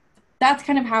 So that's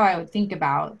kind of how I would think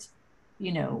about,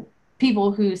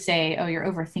 people who say, oh,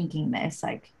 you're overthinking this.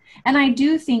 And I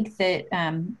do think that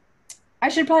I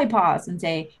should probably pause and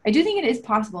say, I do think it is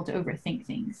possible to overthink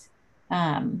things.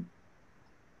 At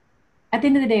the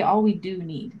end of the day, all we do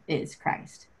need is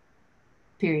Christ,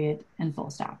 period, and full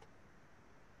stop.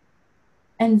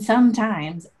 And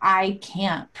sometimes I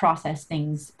can't process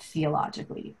things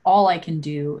theologically. All I can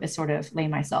do is sort of lay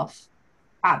myself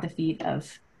at the feet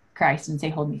of Christ and say,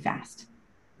 hold me fast,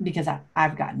 because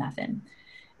I've got nothing.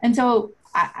 And so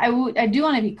I do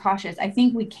want to be cautious. I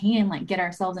think we can get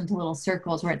ourselves into little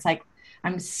circles where it's like,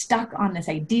 I'm stuck on this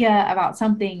idea about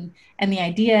something, and the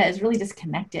idea is really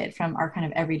disconnected from our kind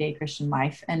of everyday Christian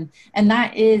life. And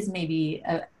that is maybe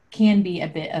can be a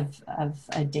bit of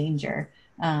a danger.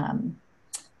 But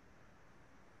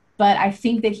I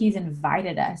think that he's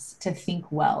invited us to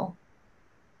think well,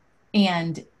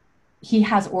 and he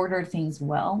has ordered things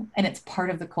well, and it's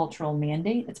part of the cultural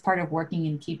mandate. It's part of working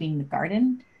and keeping the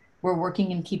garden. We're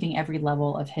working and keeping every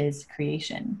level of his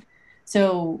creation.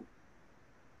 So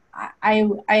I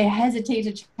hesitate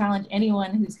to challenge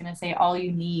anyone who's going to say all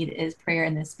you need is prayer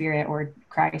in the Spirit or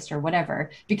Christ or whatever,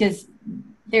 because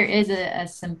there is a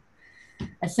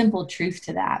simple truth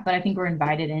to that. But I think we're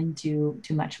invited into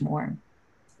too much more.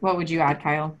 What would you add,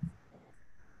 Kyle?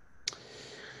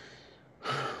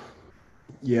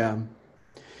 Yeah.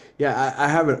 I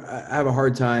have a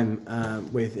hard time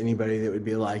with anybody that would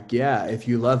be like, yeah, if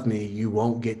you love me, you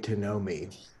won't get to know me.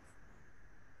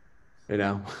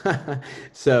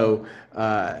 So,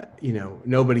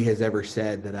 nobody has ever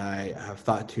said that I have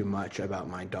thought too much about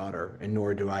my daughter, and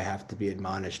nor do I have to be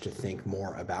admonished to think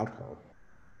more about her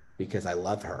because I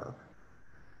love her.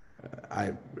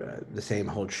 The same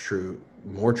holds true,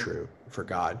 more true for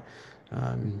God.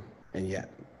 And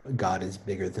yet God is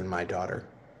bigger than my daughter,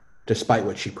 despite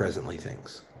what she presently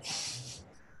thinks.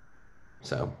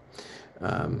 So,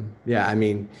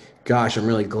 gosh, I'm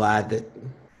really glad that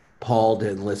Paul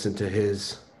didn't listen to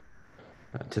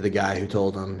to the guy who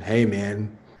told him, hey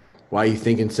man, why are you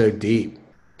thinking so deep?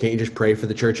 Can't you just pray for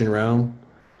the church in Rome?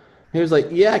 He was like,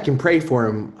 yeah, I can pray for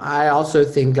him. I also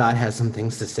think God has some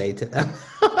things to say to them.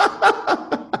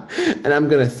 And I'm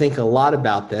going to think a lot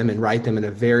about them and write them in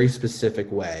a very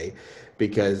specific way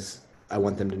because I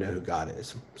want them to know who God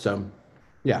is. So,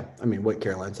 what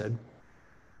Caroline said.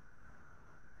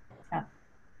 Yeah.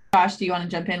 Josh, do you want to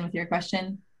jump in with your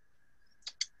question?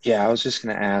 Yeah, I was just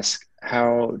going to ask,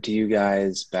 how do you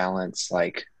guys balance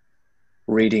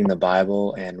reading the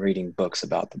Bible and reading books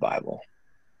about the Bible?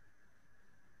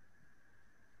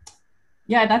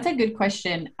 Yeah, that's a good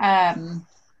question. I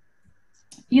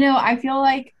feel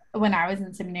like when I was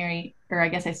in seminary, or I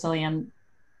guess I still am,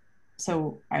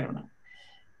 so I don't know,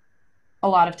 a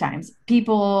lot of times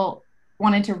people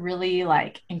wanted to really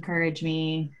encourage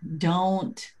me,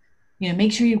 don't,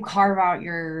 make sure you carve out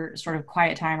your sort of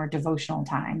quiet time or devotional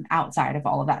time outside of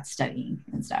all of that studying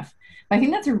and stuff. But I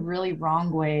think that's a really wrong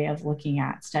way of looking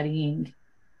at studying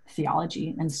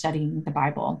theology and studying the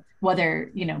Bible,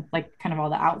 whether, kind of all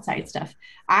the outside stuff.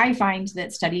 I find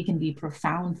that study can be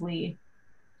profoundly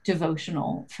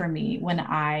devotional for me when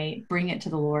I bring it to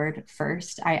the Lord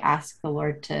first. I ask the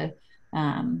Lord to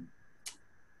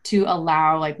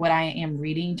allow what I am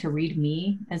reading to read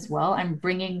me as well. I'm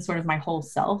bringing sort of my whole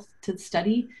self to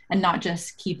study and not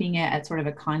just keeping it at sort of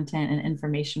a content and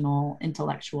informational,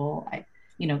 intellectual,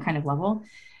 kind of level.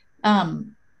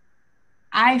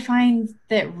 I find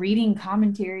that reading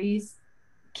commentaries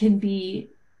can be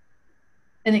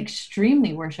an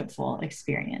extremely worshipful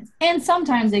experience. And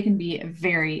sometimes they can be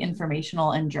very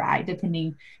informational and dry,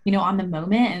 depending, on the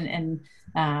moment.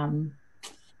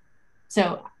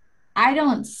 So I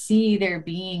don't see there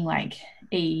being like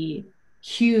a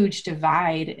huge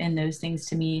divide in those things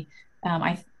to me.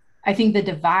 I think the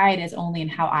divide is only in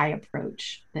how I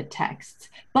approach the text.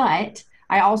 But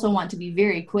I also want to be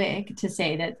very quick to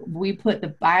say that we put the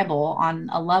Bible on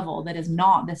a level that is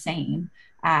not the same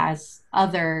as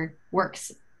other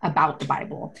works about the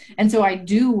Bible. And so I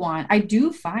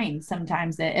do find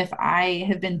sometimes that if I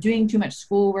have been doing too much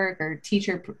schoolwork or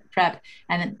teacher prep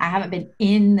and I haven't been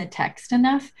in the text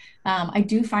enough, I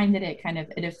do find that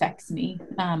it affects me.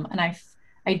 And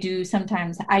I do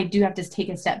have to take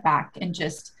a step back and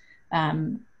just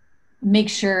make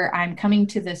sure I'm coming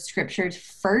to the scriptures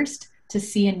first to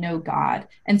see and know God.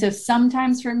 And so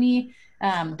sometimes for me,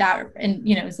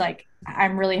 it's like,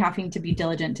 I'm really having to be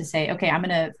diligent to say, okay,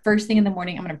 first thing in the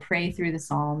morning, I'm going to pray through the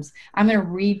Psalms. I'm going to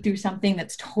read through something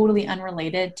that's totally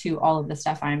unrelated to all of the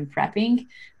stuff I'm prepping.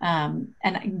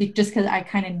 And just because I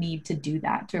kind of need to do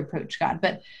that to approach God.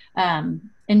 But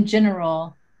in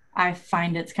general, I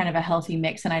find it's kind of a healthy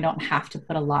mix, and I don't have to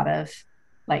put a lot of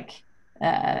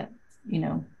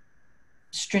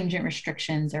stringent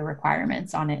restrictions or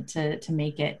requirements on it to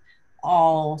make it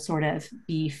all sort of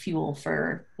be fuel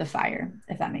for the fire,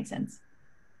 if that makes sense.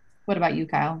 What about you,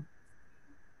 Kyle?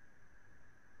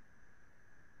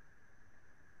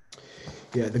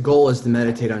 Yeah, the goal is to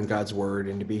meditate on God's word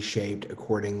and to be shaped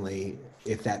accordingly.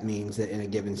 If that means that in a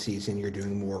given season you're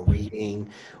doing more reading,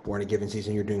 or in a given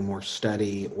season you're doing more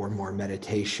study or more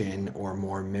meditation or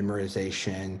more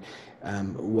memorization,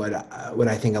 what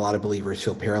I think a lot of believers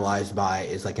feel paralyzed by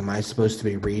is like, am I supposed to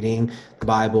be reading the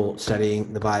Bible,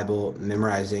 studying the Bible,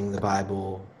 memorizing the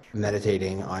Bible,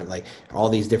 meditating on like all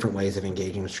these different ways of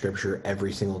engaging with scripture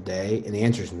every single day? And the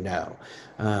answer is no.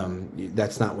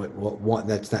 That's not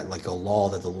that's not like a law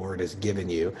that the Lord has given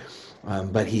you.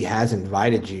 But he has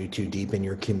invited you to deepen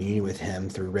your communion with him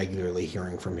through regularly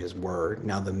hearing from his word.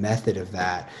 Now, the method of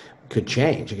that could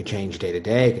change. It could change day to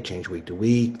day. It could change week to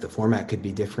week. The format could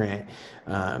be different.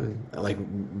 Like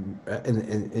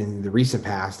in the recent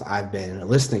past, I've been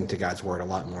listening to God's word a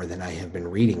lot more than I have been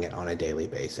reading it on a daily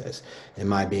basis.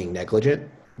 Am I being negligent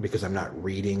because I'm not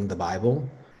reading the Bible,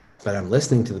 but I'm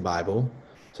listening to the Bible?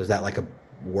 So is that like a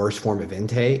worse form of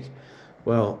intake?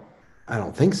 Well, I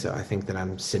don't think so. I think that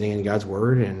I'm sitting in God's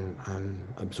word and I'm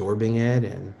absorbing it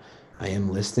and I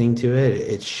am listening to it.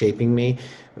 It's shaping me.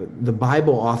 The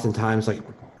Bible oftentimes, like,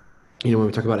 when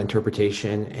we talk about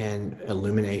interpretation and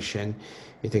illumination,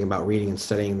 you think about reading and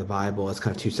studying the Bible, it's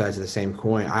kind of two sides of the same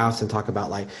coin. I often talk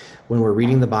about like when we're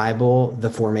reading the Bible, the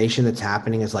formation that's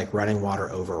happening is like running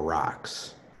water over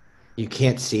rocks. You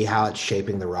can't see how it's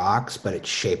shaping the rocks, but it's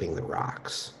shaping the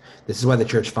rocks. This is why the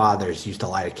church fathers used to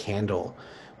light a candle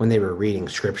when they were reading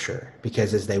scripture,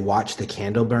 because as they watch the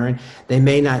candle burn, they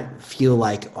may not feel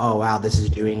like, oh, wow, this is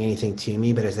doing anything to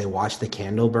me. But as they watch the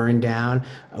candle burn down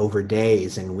over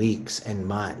days and weeks and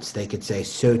months, they could say,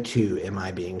 so too am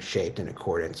I being shaped in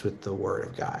accordance with the word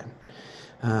of God.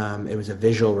 It was a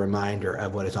visual reminder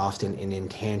of what is often an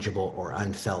intangible or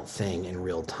unfelt thing in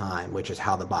real time, which is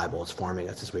how the Bible is forming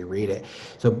us as we read it.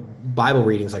 So Bible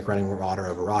reading is like running water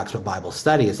over rocks, but Bible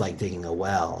study is like digging a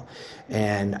well.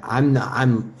 And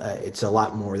it's a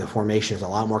lot more, the formation is a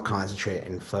lot more concentrated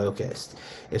and focused.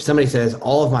 If somebody says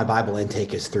all of my Bible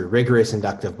intake is through rigorous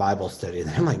inductive Bible study,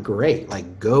 then I'm like, great,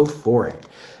 like go for it.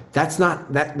 That's not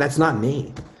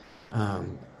me.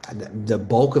 The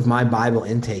bulk of my Bible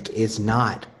intake is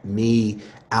not me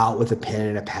out with a pen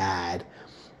and a pad,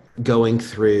 going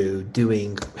through,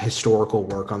 doing historical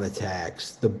work on the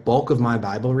text. The bulk of my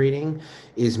Bible reading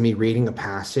is me reading a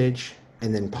passage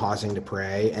and then pausing to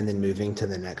pray and then moving to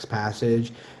the next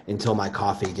passage until my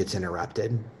coffee gets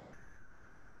interrupted.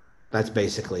 That's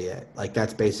basically it. Like,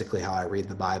 that's basically how I read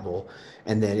the Bible.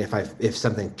 And then if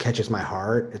something catches my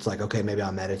heart, it's like, okay, maybe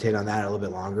I'll meditate on that a little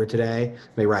bit longer today.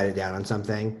 Maybe write it down on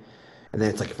something. And then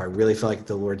it's like, if I really feel like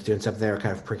the Lord's doing something there,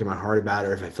 kind of pricking my heart about it,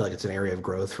 or if I feel like it's an area of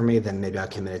growth for me, then maybe I'll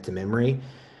commit it to memory.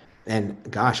 And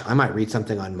gosh, I might read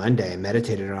something on Monday and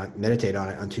meditate on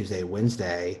it on Tuesday,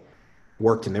 Wednesday,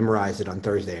 work to memorize it on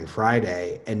Thursday and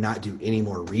Friday, and not do any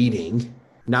more reading,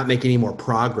 not make any more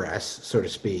progress, so to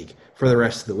speak, for the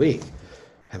rest of the week.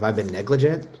 Have I been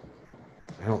negligent?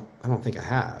 I don't think I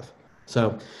have.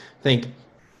 So I think,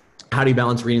 how do you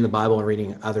balance reading the Bible and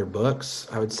reading other books?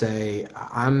 I would say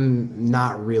I'm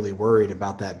not really worried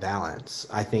about that balance.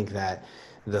 I think that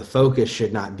The focus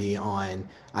should not be on,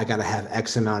 I got to have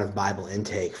X amount of Bible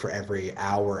intake for every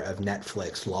hour of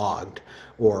Netflix logged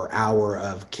or hour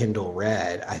of Kindle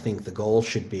read. I think the goal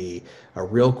should be a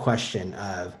real question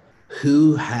of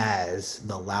who has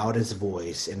the loudest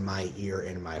voice in my ear,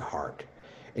 in my heart.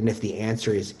 And if the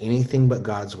answer is anything but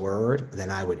God's word,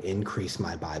 then I would increase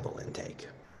my Bible intake.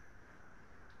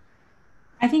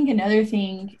 I think another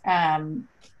thing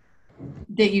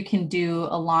that you can do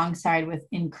alongside with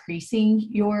increasing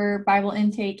your Bible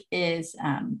intake is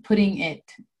putting it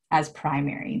as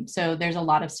primary. So there's a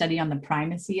lot of study on the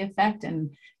primacy effect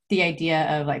and the idea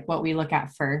of like what we look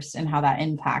at first and how that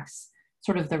impacts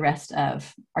sort of the rest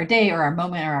of our day or our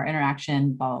moment or our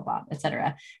interaction, blah, blah, blah, et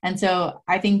cetera. And so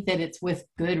I think that it's with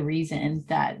good reason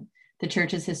that the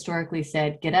church has historically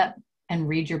said, get up and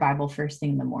read your Bible first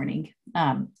thing in the morning.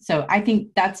 So I think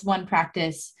that's one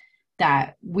practice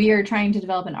that we are trying to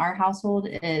develop in our household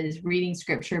is reading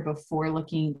scripture before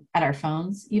looking at our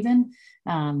phones, even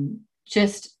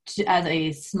as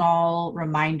a small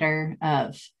reminder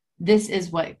of this is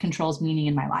what controls meaning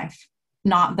in my life,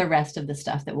 not the rest of the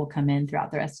stuff that will come in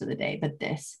throughout the rest of the day, but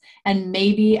this. And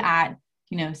maybe at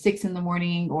 6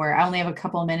 a.m, or I only have a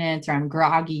couple of minutes, or I'm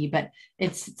groggy, but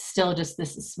it's still just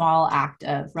this small act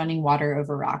of running water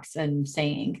over rocks and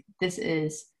saying, this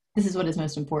is what is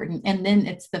most important. And then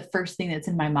it's the first thing that's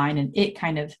in my mind, and it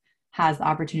kind of has the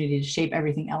opportunity to shape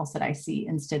everything else that I see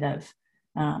instead of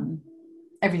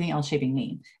everything else shaping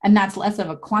me. And that's less of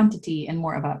a quantity and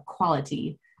more of a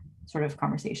quality sort of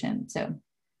conversation. So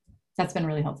that's been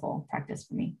really helpful practice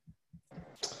for me.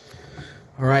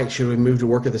 All right. Should we move to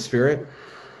work of the Spirit?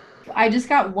 I just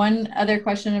got one other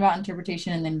question about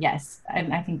interpretation, and then yes,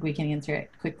 I think we can answer it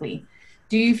quickly.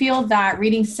 Do you feel that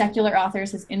reading secular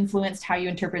authors has influenced how you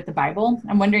interpret the Bible?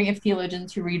 I'm wondering if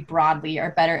theologians who read broadly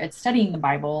are better at studying the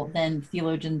Bible than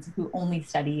theologians who only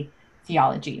study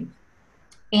theology.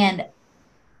 And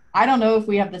I don't know if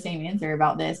we have the same answer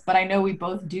about this, but I know we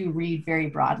both do read very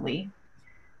broadly.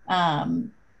 I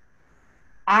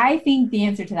think the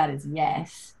answer to that is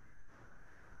yes.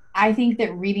 I think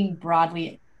that reading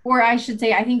broadly, or I should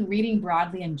say, I think reading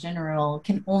broadly in general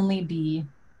can only be,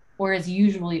 or is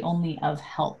usually only of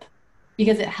help,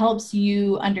 because it helps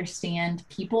you understand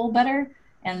people better.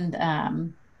 And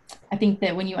I think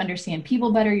that when you understand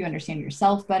people better, you understand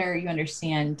yourself better, you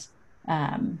understand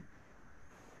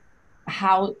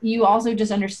how you also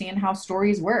just understand how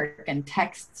stories work and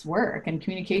texts work and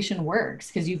communication works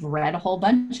because you've read a whole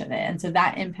bunch of it. And so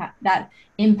that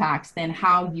impacts then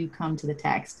how you come to the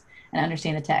text and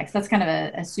understand the text. That's kind of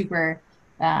a super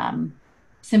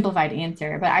simplified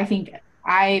answer, but I think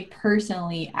I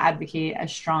personally advocate a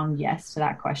strong yes to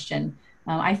that question.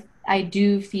 I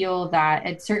do feel that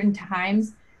at certain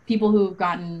times, people who've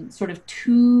gotten sort of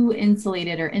too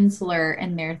insulated or insular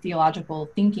in their theological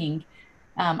thinking,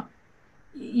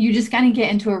 you just kind of get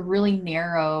into a really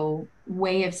narrow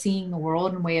way of seeing the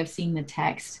world and way of seeing the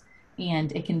text.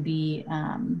 And it can be,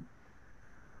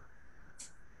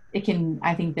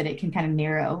 I think that it can kind of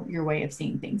narrow your way of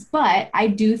seeing things. But I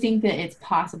do think that it's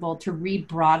possible to read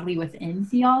broadly within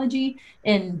theology.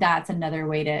 And that's another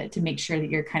way to make sure that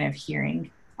you're kind of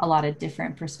hearing a lot of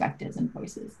different perspectives and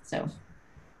voices. So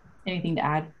anything to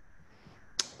add?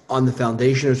 On the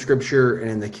foundation of Scripture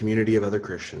and in the community of other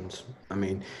Christians. I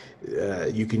mean,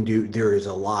 you can do. There is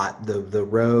a lot. The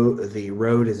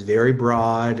road is very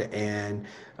broad, and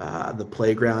the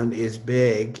playground is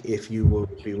big. If you will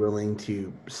be willing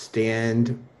to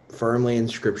stand firmly in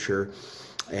Scripture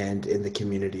and in the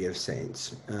community of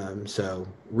saints. So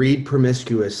read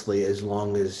promiscuously as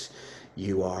long as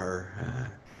you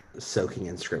are soaking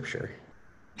in Scripture.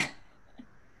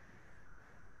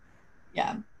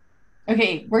 Yeah.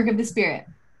 Okay, work of the Spirit.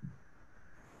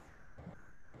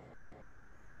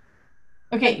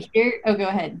 Okay, go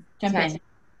ahead. Jump in.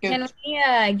 Go. Can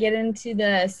we get into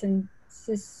the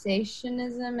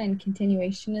cessationism and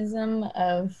continuationism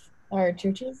of our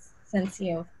churches, since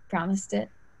you promised it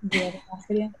the other last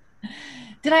video?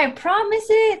 Did I promise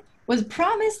it? Was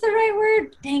promise the right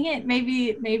word? Dang it,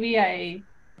 maybe I...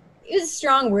 It was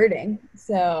strong wording,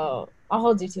 so I'll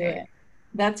hold you to it.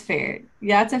 That's fair.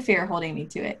 Yeah, that's a fair holding me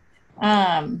to it.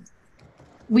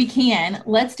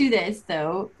 Let's do this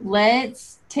though.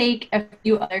 Let's take a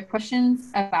few other questions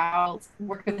about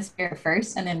work of the Spirit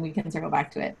first, and then we can circle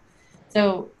back to it.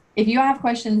 So if you have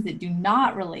questions that do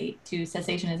not relate to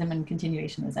cessationism and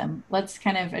continuationism, let's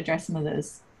kind of address some of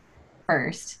those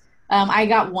first. I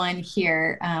got one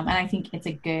here, and I think it's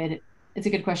a good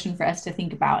question for us to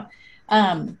think about.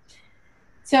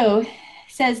 So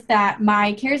says that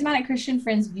my charismatic Christian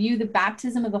friends view the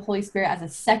baptism of the Holy Spirit as a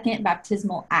second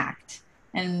baptismal act.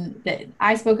 And that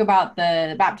I spoke about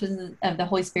the baptism of the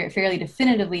Holy Spirit fairly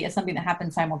definitively as something that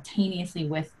happens simultaneously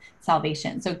with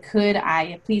salvation. So could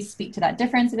I please speak to that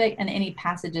difference a bit and any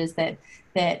passages that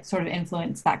sort of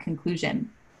influence that conclusion?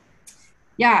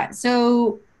 Yeah,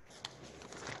 so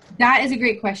that is a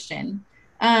great question.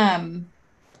 One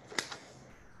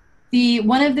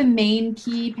of the main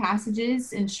key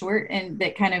passages in short and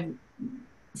that kind of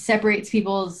separates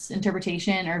people's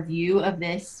interpretation or view of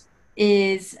this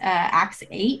is Acts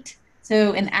 8.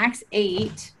 So in Acts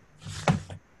 8,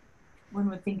 one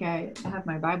would think I have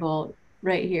my Bible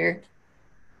right here.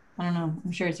 I don't know.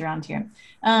 I'm sure it's around here.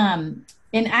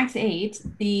 In Acts 8,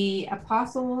 the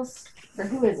apostles, or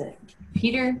who is it?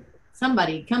 Peter,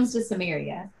 somebody comes to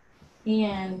Samaria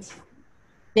and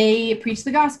they preach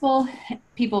the gospel.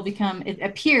 It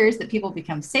appears that people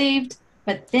become saved,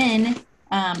 but then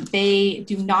they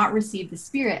do not receive the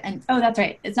Spirit. And that's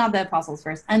right. It's not the apostles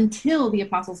first until the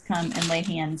apostles come and lay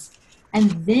hands,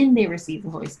 and then they receive the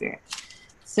Holy Spirit.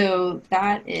 So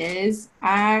that is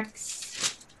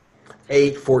Acts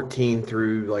 8:14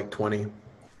 through like 20.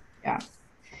 Yeah.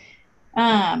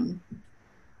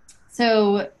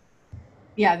 So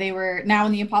yeah, they were now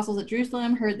when the apostles at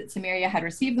Jerusalem heard that Samaria had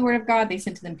received the word of God, they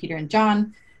sent to them Peter and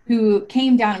John, who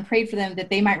came down and prayed for them that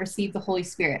they might receive the Holy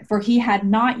Spirit. For he had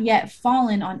not yet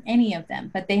fallen on any of them,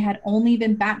 but they had only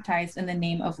been baptized in the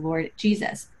name of the Lord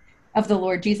Jesus.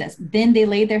 Then they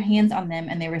laid their hands on them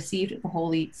and they received the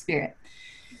Holy Spirit.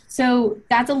 So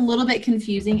that's a little bit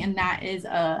confusing, and that is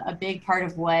a big part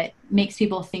of what makes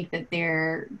people think that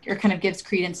or kind of gives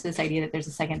credence to this idea that there's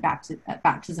a second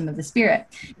baptism of the Spirit.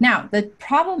 Now, the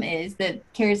problem is that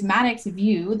charismatics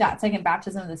view that second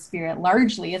baptism of the Spirit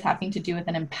largely as having to do with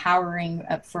an empowering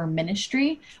for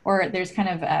ministry, or there's kind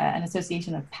of an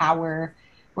association of power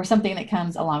or something that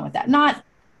comes along with that. Not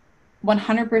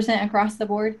 100% across the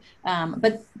board,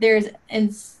 but there's,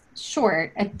 in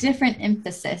short, a different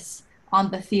emphasis on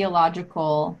the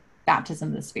theological baptism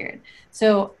of the Spirit.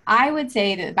 So I would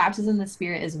say that baptism of the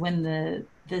Spirit is when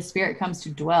the Spirit comes to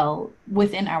dwell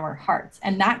within our hearts.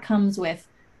 And that comes with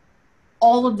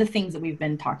all of the things that we've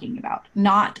been talking about,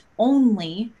 not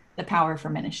only the power for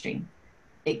ministry.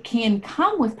 It can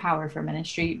come with power for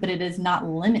ministry, but it is not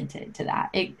limited to that.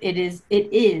 It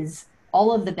is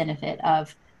all of the benefit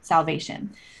of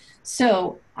salvation.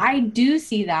 So I do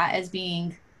see that as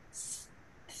being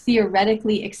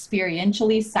theoretically,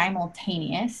 experientially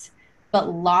simultaneous, but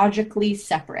logically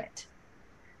separate.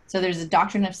 So there's a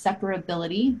doctrine of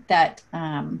separability that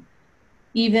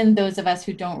even those of us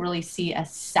who don't really see a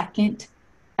second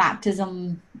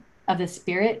baptism of the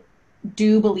Spirit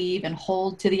do believe and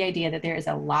hold to the idea that there is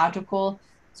a logical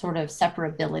sort of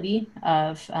separability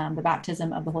of the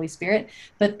baptism of the Holy Spirit,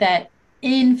 but that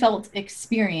in felt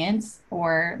experience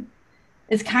or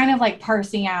is kind of like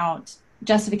parsing out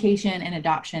justification and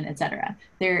adoption, etc.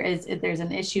 There's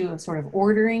an issue of sort of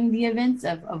ordering the events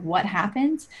of what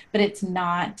happens, but it's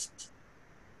not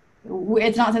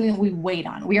something that we wait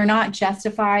on. We are not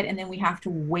justified and then we have to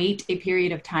wait a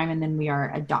period of time and then we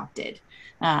are adopted.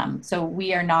 So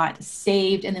we are not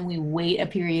saved and then we wait a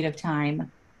period of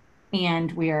time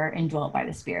and we are indwelt by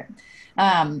the Spirit.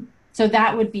 So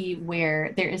that would be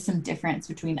where there is some difference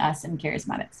between us and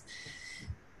charismatics.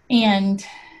 And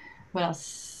what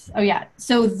else? Oh yeah.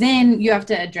 So then you have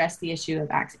to address the issue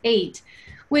of Acts 8,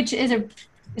 which is a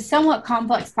somewhat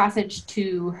complex passage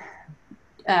to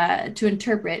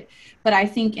interpret. But I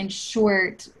think in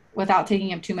short, without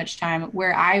taking up too much time,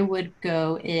 where I would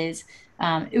go is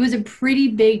it was a pretty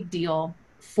big deal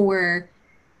for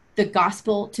the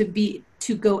gospel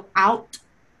to go out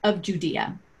of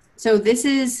Judea. So this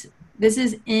is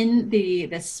in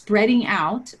the spreading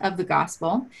out of the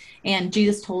gospel. And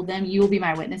Jesus told them, you will be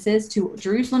my witnesses to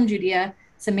Jerusalem, Judea,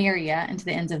 Samaria, and to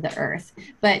the ends of the earth.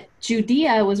 But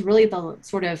Judea was really the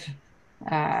sort of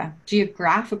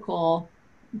geographical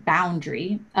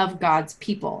boundary of God's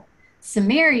people.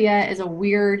 Samaria is a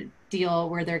weird deal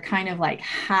where they're kind of like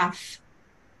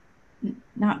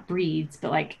not breeds,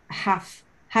 but like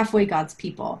halfway God's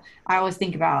people. I always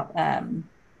think about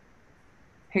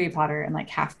Harry Potter and like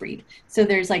half-breed. So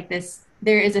there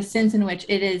is a sense in which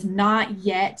it is not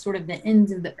yet sort of the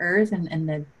ends of the earth and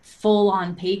the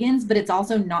full-on pagans, but it's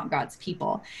also not God's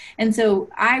people. And so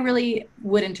I really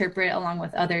would interpret, along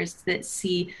with others that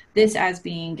see this as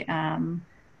being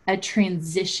a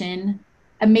transition,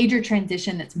 a major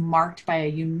transition that's marked by a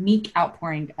unique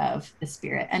outpouring of the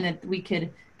Spirit, and that we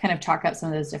could kind of chalk up some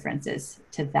of those differences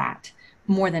to that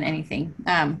more than anything.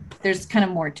 There's kind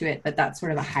of more to it, but that's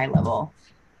sort of a high level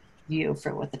view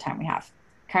for what the time we have.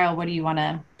 Kyle, what do you want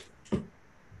to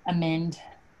amend?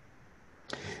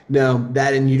 No,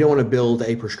 that, and you don't want to build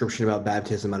a prescription about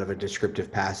baptism out of a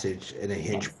descriptive passage and a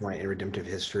hinge point in redemptive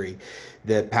history.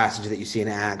 The passage that you see in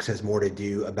Acts has more to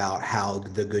do about how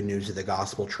the good news of the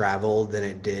gospel traveled than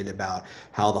it did about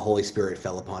how the Holy Spirit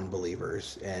fell upon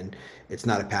believers. And it's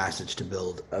not a passage to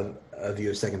build a view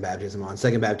of second baptism on.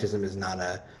 Second baptism is not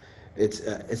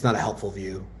it's not a helpful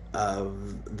view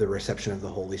of the reception of the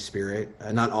Holy Spirit.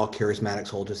 Not all charismatics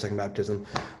hold to a second baptism.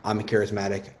 I'm a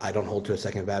charismatic. I don't hold to a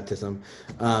second baptism,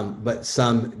 but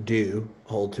some do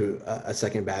hold to a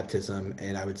second baptism,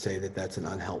 and I would say that that's an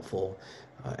unhelpful.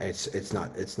 It's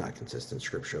not consistent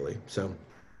scripturally. So,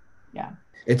 yeah,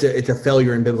 it's a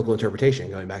failure in biblical interpretation.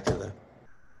 Going back to the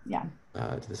yeah.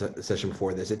 To the session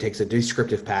before this, it takes a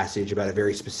descriptive passage about a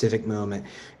very specific moment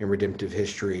in redemptive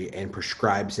history and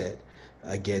prescribes it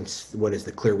against what is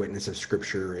the clear witness of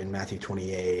Scripture in Matthew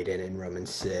 28 and in Romans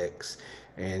 6,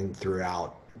 and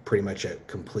throughout pretty much a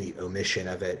complete omission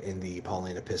of it in the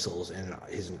Pauline epistles and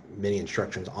his many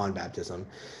instructions on baptism.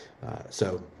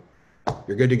 So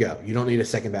you're good to go. You don't need a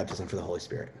second baptism for the Holy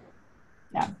Spirit.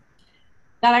 Yeah.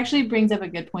 That actually brings up a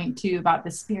good point too about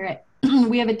the Spirit.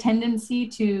 We have a tendency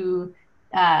to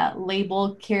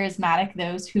label charismatic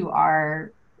those who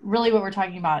are really, what we're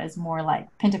talking about is more like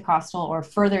Pentecostal or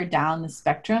further down the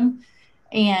spectrum.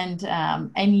 And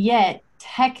yet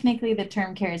technically the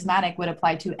term charismatic would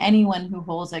apply to anyone who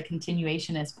holds a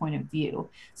continuationist point of view.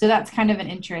 So that's kind of an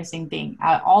interesting thing.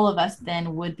 All of us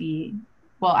then would be,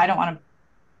 well, I don't want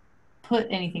to put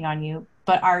anything on you,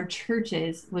 but our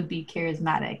churches would be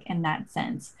charismatic in that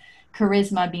sense.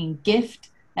 Charisma being gift,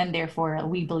 and therefore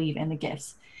we believe in the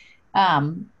gifts.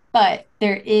 But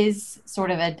there is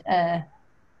sort of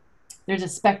there's a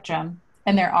spectrum,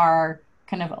 and there are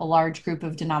kind of a large group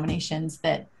of denominations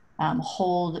that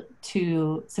hold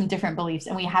to some different beliefs,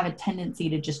 and we have a tendency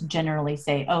to just generally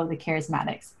say, oh, the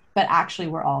charismatics, but actually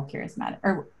we're all charismatic.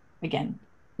 Or again,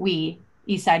 we,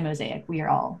 Eastside Mosaic, we are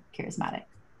all charismatic.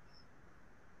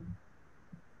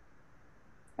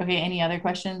 Okay, any other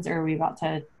questions, or are we about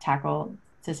to tackle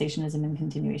cessationism and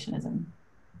continuationism?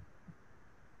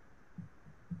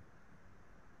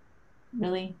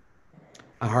 Really?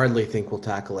 I hardly think we'll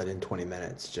tackle it in 20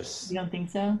 minutes, just You don't think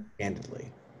so?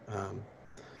 candidly.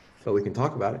 But we can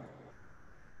talk about it.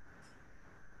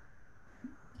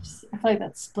 I feel like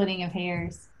that's splitting of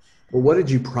hairs. Well, what did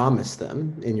you promise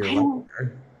them in your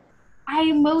lecture?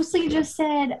 I mostly just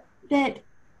said that,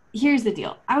 here's the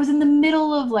deal. I was in the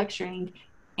middle of lecturing,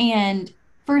 and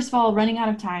first of all, running out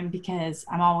of time, because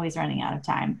I'm always running out of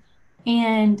time.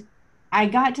 And I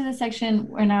got to the section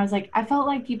when I was like, I felt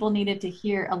like people needed to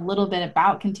hear a little bit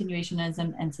about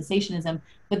continuationism and cessationism,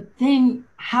 but then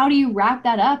how do you wrap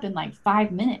that up in like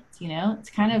 5 minutes? You know,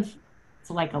 it's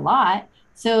like a lot.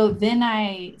 So then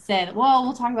I said, well,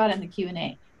 we'll talk about it in the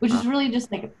Q&A, which is really just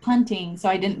like punting. So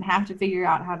I didn't have to figure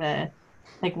out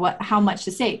how much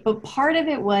to say. But part of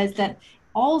it was that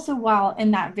also, while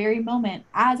in that very moment,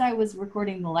 as I was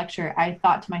recording the lecture, I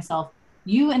thought to myself,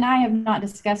 you and I have not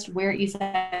discussed where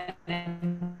Eastside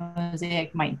and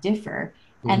Mosaic might differ.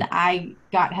 And I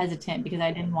got hesitant because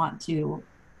I didn't want to,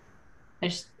 I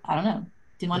don't know,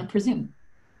 didn't want to presume.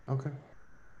 Okay.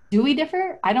 Do we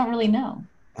differ? I don't really know.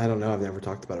 I don't know. I've never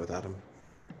talked about it with Adam.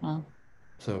 Oh.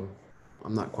 So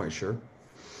I'm not quite sure.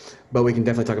 But we can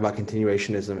definitely talk about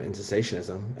continuationism and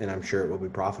cessationism, and I'm sure it will be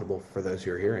profitable for those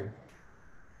who are hearing.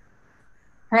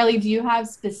 Harley, do you have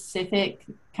specific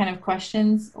kind of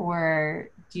questions, or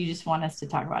do you just want us to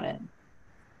talk about it?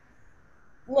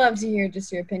 Love to hear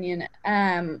just your opinion.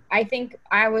 I think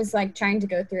I was like trying to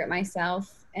go through it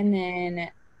myself, and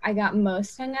then I got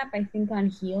most hung up, I think, on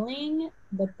healing,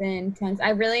 but then I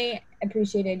really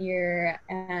appreciated your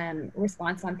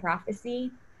response on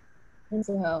prophecy. And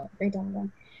so great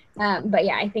job. But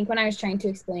yeah, I think when I was trying to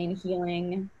explain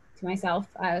healing to myself,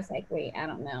 I was like, wait, I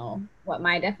don't know what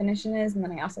my definition is, and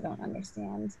then I also don't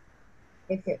understand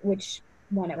which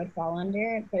one it would fall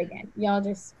under. But again, y'all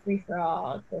just free for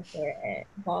all, go for it,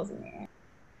 balls in the air.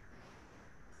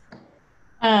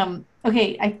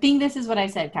 Okay, I think this is what I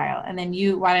said, Kyle, and then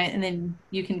you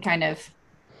can kind of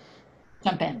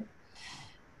jump in.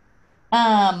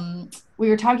 We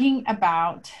were talking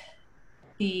about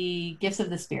the gifts of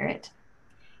the Spirit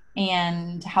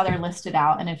and how they're listed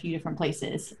out in a few different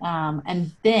places.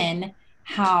 And then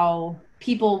how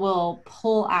people will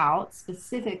pull out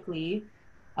specifically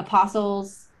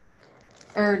apostles,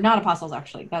 or not apostles,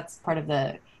 actually, that's part of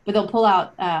but they'll pull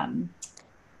out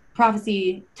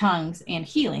prophecy, tongues, and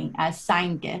healing as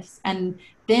sign gifts. And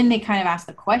then they kind of ask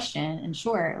the question, in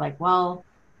short, like, well,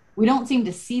 we don't seem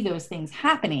to see those things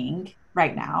happening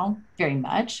right now very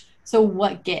much. So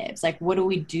what gives? Like, what do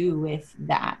we do with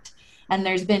that? And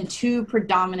there's been two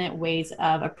predominant ways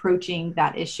of approaching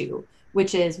that issue,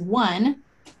 which is one,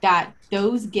 that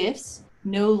those gifts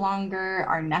no longer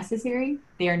are necessary.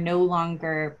 They are no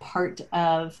longer part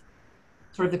of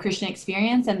sort of the Christian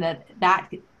experience, and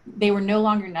that they were no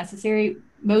longer necessary.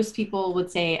 Most people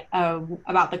would say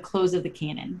about the close of the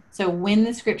canon. So when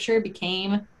the scripture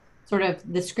became sort of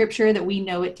the scripture that we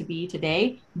know it to be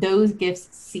today, those gifts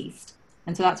ceased.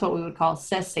 And so that's what we would call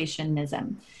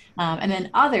cessationism. And then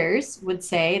others would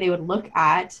say, they would look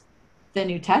at the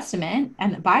New Testament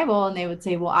and the Bible, and they would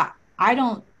say, well, I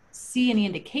don't see any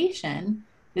indication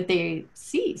that they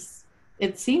cease.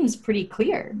 It seems pretty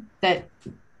clear that, I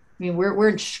mean, we're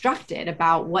instructed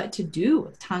about what to do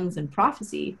with tongues and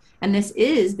prophecy, and this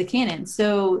is the canon.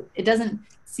 So it doesn't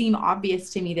seem obvious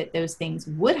to me that those things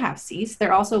would have ceased.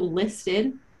 They're also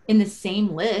listed in the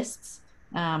same lists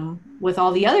with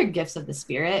all the other gifts of the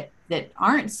Spirit that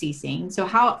aren't ceasing. So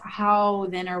how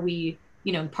then are we,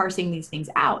 parsing these things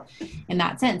out in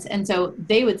that sense? And so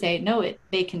they would say, no,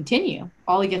 they continue.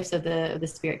 All the gifts of the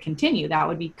Spirit continue. That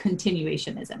would be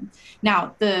continuationism.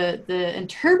 Now, the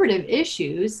interpretive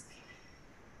issues,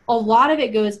 a lot of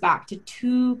it goes back to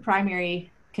two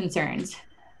primary concerns: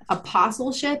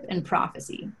 apostleship and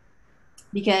prophecy.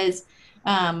 Because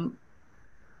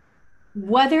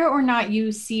whether or not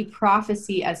you see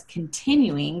prophecy as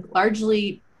continuing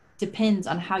largely depends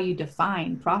on how you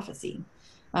define prophecy.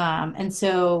 And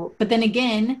so, but then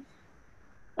again,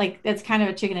 like that's kind of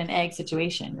a chicken and egg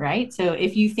situation, right? So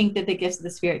if you think that the gifts of the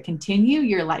Spirit continue,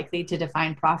 you're likely to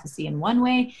define prophecy in one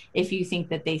way. If you think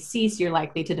that they cease, you're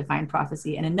likely to define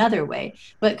prophecy in another way.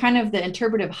 But kind of the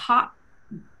interpretive hot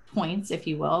points, if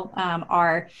you will,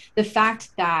 are the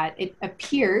fact that it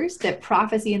appears that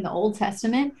prophecy in the Old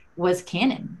Testament was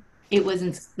canon. It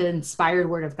was the inspired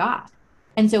word of God.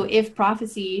 And so if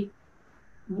prophecy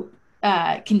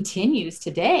continues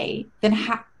today,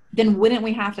 then wouldn't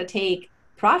we have to take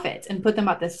prophets and put them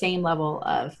at the same level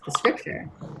of the scripture?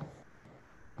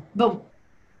 But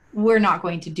we're not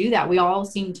going to do that. We all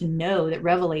seem to know that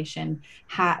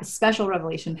special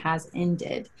revelation has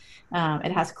ended.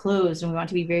 It has closed, and we want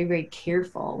to be very, very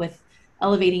careful with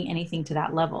elevating anything to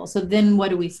that level. So then what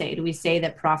do we say? Do we say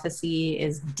that prophecy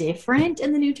is different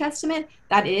in the New Testament?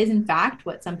 That is, in fact,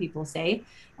 what some people say.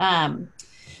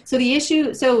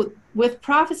 So with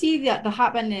prophecy, the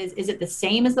hot button is it the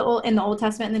same as in the Old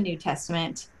Testament and the New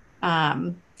Testament?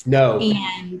 No.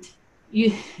 And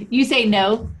you say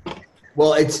no.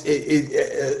 Well,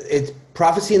 it's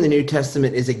prophecy in the New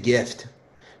Testament is a gift.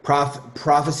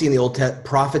 Prophecy in the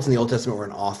prophets in the Old Testament were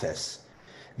an office.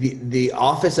 The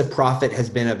office of prophet has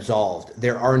been absolved.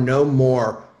 There are no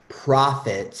more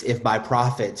prophets, if by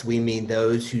prophets we mean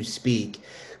those who speak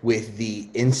with the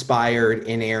inspired,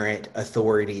 inerrant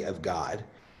authority of God.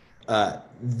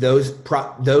 Those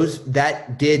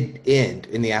that did end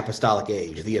in the apostolic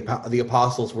age. The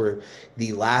apostles were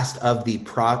the last of the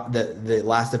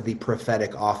last of the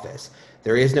prophetic office.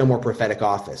 There is no more prophetic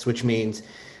office, which means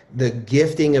the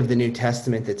gifting of the New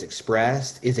Testament that's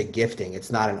expressed is a gifting.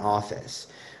 It's not an office.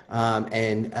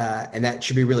 And that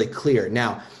should be really clear.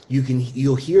 Now,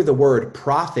 you'll hear the word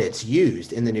prophets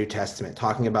used in the New Testament,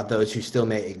 talking about those who still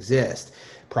may exist.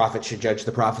 Prophets should judge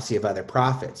the prophecy of other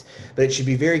prophets. But it should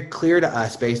be very clear to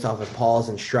us, based off of Paul's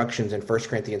instructions in 1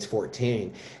 Corinthians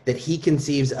 14, that he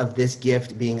conceives of this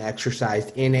gift being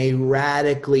exercised in a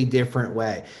radically different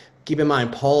way. Keep in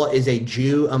mind, Paul is a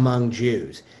Jew among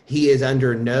Jews. He is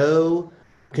under no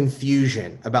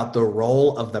confusion about the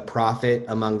role of the prophet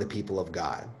among the people of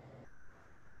God.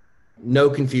 No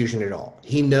confusion at all.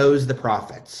 He knows the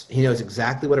prophets. He knows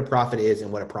exactly what a prophet is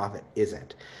and what a prophet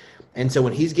isn't. And so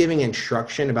when he's giving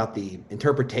instruction about the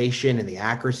interpretation and the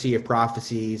accuracy of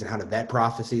prophecies and how to vet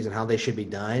prophecies and how they should be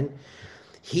done,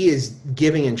 he is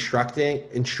giving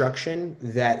instruction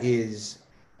that is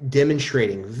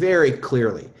demonstrating very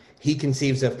clearly he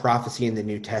conceives of prophecy in the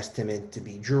New Testament to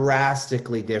be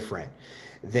drastically different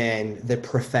than the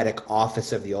prophetic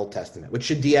office of the Old Testament, which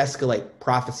should de-escalate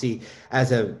prophecy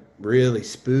as a really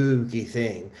spooky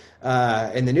thing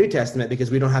in the New Testament,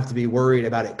 because we don't have to be worried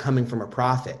about it coming from a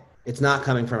prophet. It's not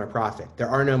coming from a prophet. There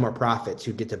are no more prophets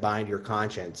who get to bind your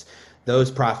conscience. Those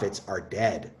prophets are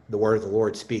dead. The word of the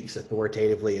Lord speaks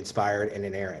authoritatively, inspired, and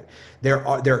inerrant.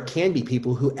 There can be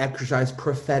people who exercise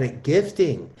prophetic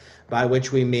gifting, by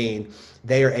which we mean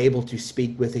they are able to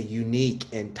speak with a unique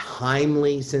and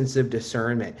timely sense of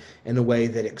discernment in a way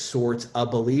that exhorts a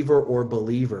believer or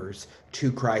believers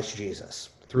to Christ Jesus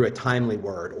through a timely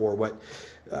word, or what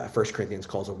 1 Corinthians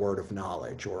calls a word of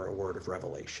knowledge or a word of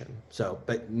revelation.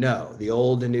 But no, the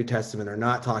Old and New Testament are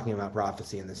not talking about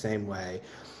prophecy in the same way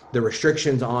The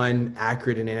restrictions on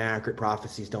accurate and inaccurate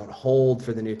prophecies don't hold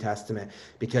for the New Testament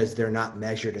because they're not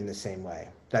measured in the same way.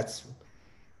 That's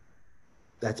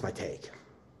my take.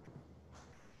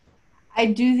 I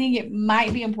do think it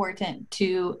might be important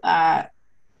to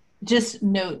just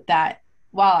note that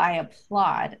while I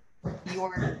applaud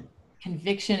your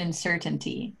conviction and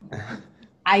certainty,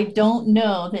 I don't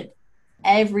know that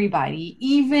everybody,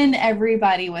 even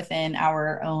everybody within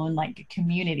our own like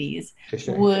communities,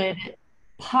 Sure. would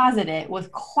posit it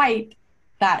with quite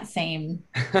that same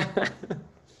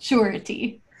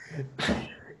surety.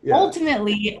 Yeah.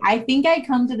 Ultimately, I think I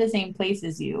come to the same place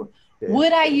as you. Yeah.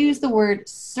 Would I use the word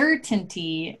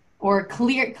certainty or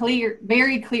clear,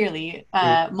 very clearly,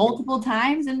 multiple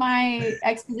times in my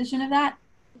exposition of that?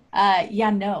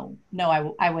 No,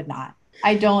 I would not.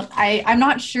 I'm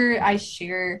not sure I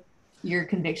share your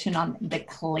conviction on the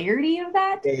clarity of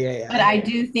that. Yeah. But I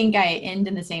do think I end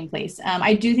in the same place.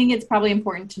 I do think it's probably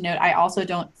important to note, I also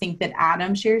don't think that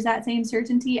Adam shares that same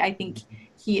certainty. I think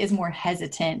he is more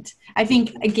hesitant. I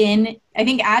think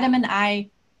Adam and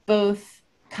I both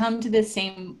come to the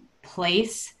same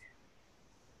place,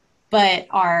 but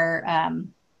are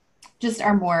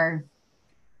more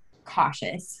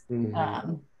cautious in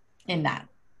that.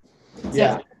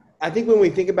 Yeah. I think when we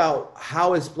think about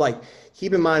how is like,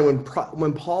 keep in mind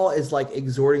when Paul is like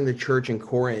exhorting the church in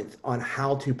Corinth on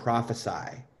how to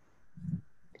prophesy,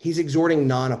 he's exhorting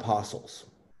non-apostles.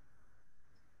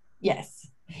 Yes,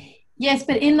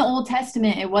 but in the Old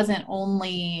Testament, it wasn't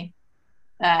only,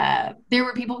 there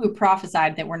were people who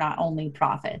prophesied that were not only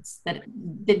prophets, that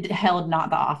held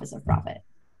not the office of prophet.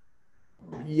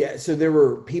 Yeah, so there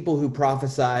were people who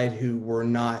prophesied who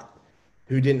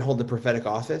didn't hold the prophetic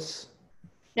office.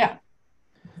 Yeah,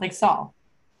 like Saul.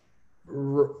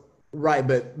 Right,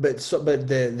 but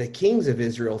the kings of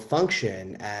Israel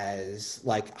function as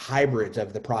like hybrids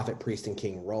of the prophet, priest, and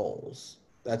king roles.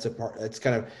 That's a part. That's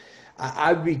kind of.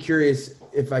 I'd be curious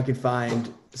if I could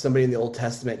find somebody in the Old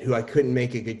Testament who I couldn't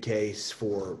make a good case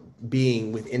for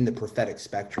being within the prophetic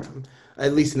spectrum,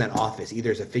 at least in that office, either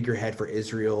as a figurehead for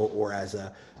Israel or as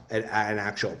an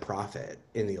actual prophet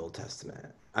in the Old Testament.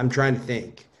 I'm trying to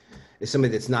think. Is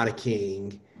somebody that's not a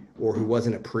king or who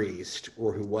wasn't a priest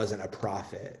or who wasn't a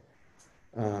prophet.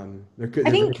 There could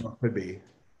be.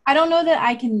 I don't know that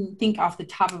I can think off the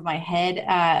top of my head,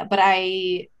 but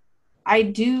I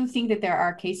do think that there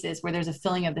are cases where there's a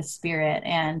filling of the Spirit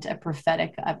and a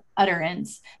prophetic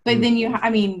utterance. But then you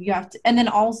have to, and then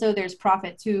also there's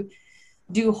prophets who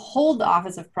do hold the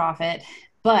office of prophet,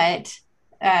 but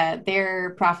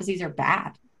their prophecies are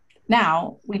bad.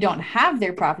 Now, we don't have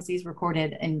their prophecies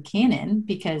recorded in canon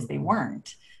because they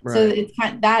weren't. Right. So it's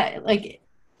kind of, that like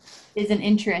is an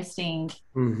interesting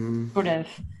sort of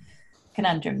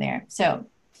conundrum there. So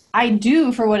I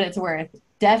do, for what it's worth,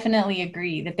 definitely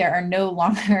agree that there are no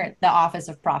longer the office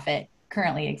of prophet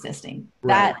currently existing.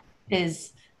 Right.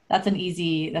 That's an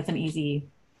easy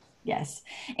yes.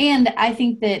 And I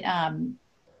think that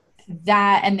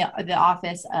that and the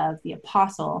office of the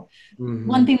apostle,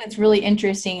 one thing that's really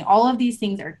interesting, all of these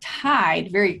things are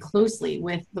tied very closely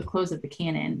with the close of the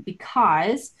canon,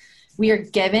 because we are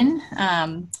given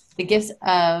the gifts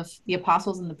of the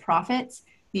apostles and the prophets.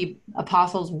 The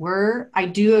apostles I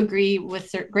do agree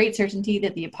with great certainty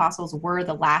that the apostles were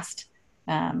the last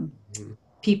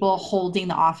people holding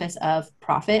the office of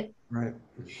prophet. Right.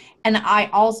 And I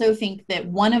also think that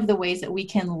one of the ways that we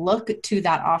can look to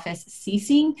that office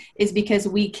ceasing is because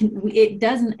it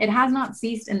has not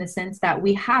ceased in the sense that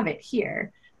we have it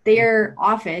here. Their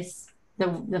office,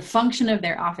 the function of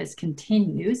their office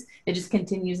continues. It just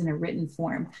continues in a written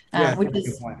form, which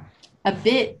is a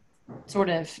bit sort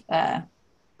of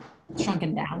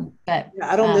shrunken down. But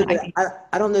yeah, I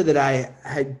don't know that I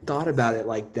had thought about it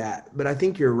like that, but I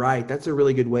think you're right. That's a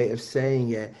really good way of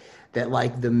saying it. That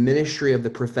like the ministry of the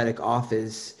prophetic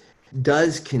office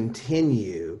does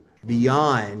continue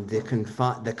beyond the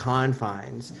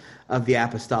confines of the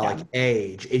apostolic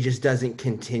age. It just doesn't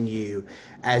continue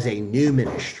as a new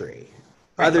ministry,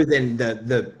 other than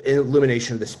the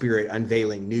illumination of the Spirit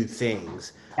unveiling new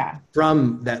things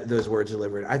from those words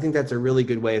delivered. I think that's a really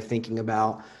good way of thinking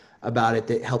about it,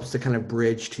 that helps to kind of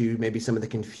bridge to maybe some of the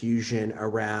confusion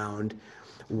around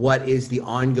what is the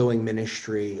ongoing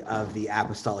ministry of the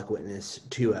apostolic witness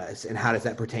to us, and how does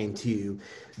that pertain to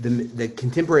the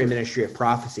contemporary ministry of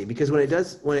prophecy? Because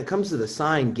when it comes to the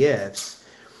sign gifts,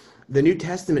 the New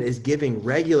Testament is giving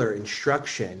regular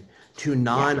instruction to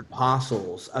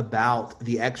non-apostles about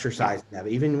the exercise of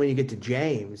it. Even when you get to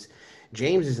James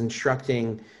is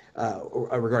instructing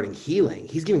regarding healing.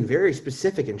 He's giving very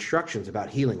specific instructions about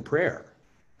healing prayer.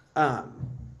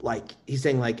 like he's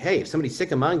saying like, hey, if somebody's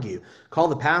sick among you, call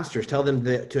the pastors, tell them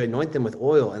to anoint them with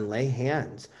oil and lay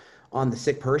hands on the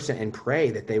sick person and pray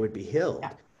that they would be healed.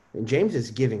 Yeah. And James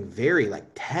is giving very like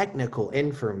technical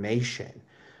information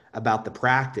about the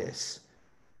practice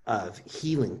of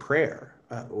healing prayer,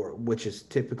 or which is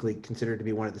typically considered to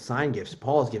be one of the sign gifts.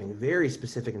 Paul is giving very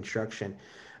specific instruction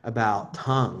about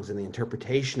tongues and the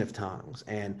interpretation of tongues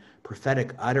and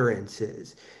prophetic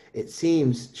utterances. It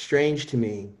seems strange to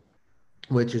me,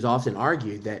 which is often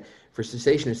argued, that for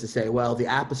cessationists to say, well, the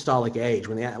apostolic age,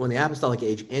 when the apostolic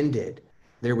age ended,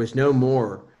 there was no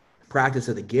more practice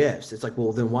of the gifts. It's like,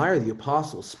 well, then why are the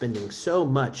apostles spending so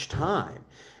much time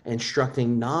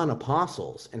instructing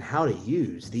non-apostles in how to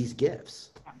use these gifts?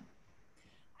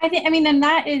 And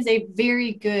that is a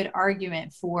very good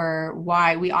argument for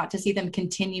why we ought to see them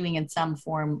continuing in some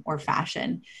form or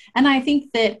fashion. And I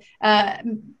think that,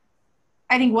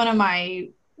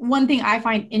 one thing I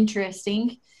find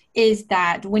interesting is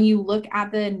that when you look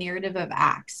at the narrative of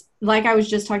Acts, like I was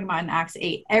just talking about in Acts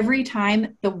 8, every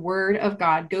time the word of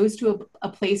God goes to a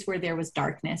place where there was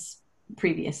darkness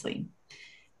previously,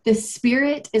 the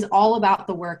Spirit is all about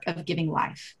the work of giving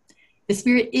life. The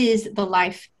Spirit is the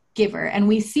life giver, and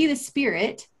we see the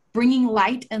Spirit bringing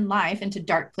light and life into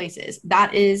dark places.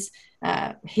 That is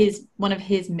one of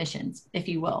his missions, if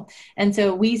you will. And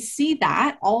so we see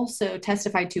that also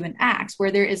testified to in Acts,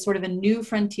 where there is sort of a new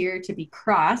frontier to be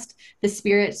crossed. The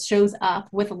Spirit shows up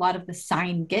with a lot of the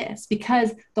sign gifts,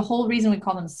 because the whole reason we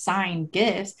call them sign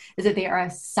gifts is that they are a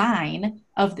sign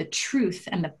of the truth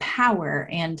and the power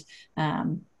and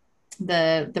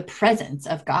the presence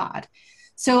of God.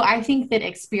 So I think that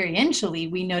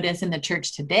experientially, we notice in the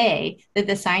church today that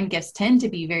the sign gifts tend to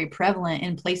be very prevalent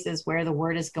in places where the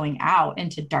word is going out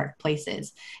into dark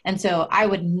places. And so I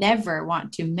would never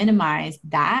want to minimize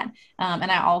that.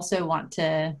 And I also want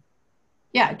to,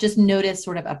 just notice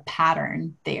sort of a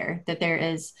pattern there, that there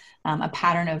is a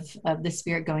pattern of the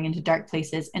Spirit going into dark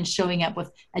places and showing up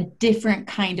with a different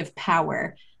kind of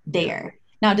power there.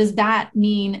 Now, does that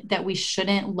mean that we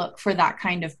shouldn't look for that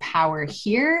kind of power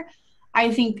here?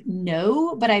 I think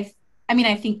no, but I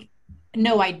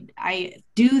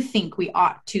do think we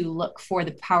ought to look for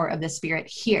the power of the Spirit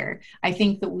here. I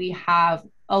think that we have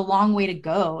a long way to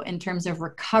go in terms of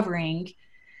recovering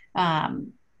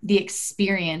the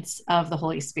experience of the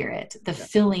Holy Spirit, the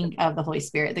filling of the Holy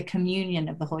Spirit, the communion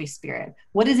of the Holy Spirit.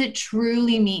 What does it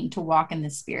truly mean to walk in the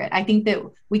Spirit? I think that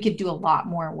we could do a lot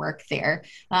more work there,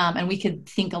 and we could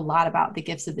think a lot about the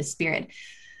gifts of the Spirit.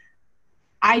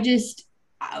 I just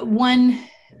want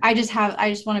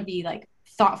to be like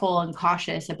thoughtful and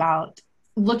cautious about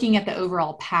looking at the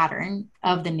overall pattern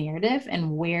of the narrative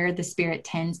and where the Spirit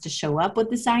tends to show up with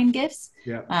the sign gifts.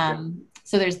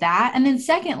 So there's that. And then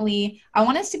secondly, I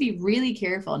want us to be really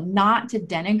careful not to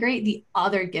denigrate the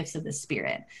other gifts of the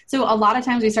Spirit. So a lot of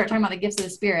times we start talking about the gifts of the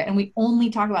Spirit and we only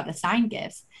talk about the sign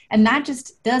gifts, and that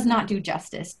just does not do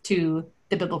justice to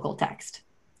the biblical text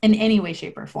in any way,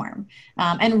 shape, or form.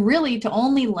 And really to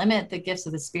only limit the gifts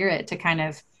of the Spirit to kind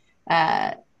of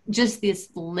just this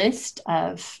list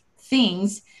of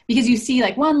things, because you see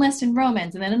like one list in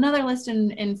Romans and then another list in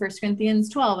 1 Corinthians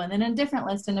 12 and then a different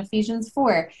list in Ephesians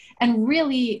 4. And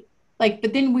really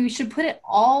but then we should put it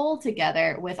all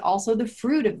together with also the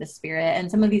fruit of the Spirit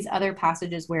and some of these other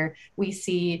passages where we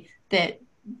see that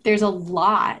there's a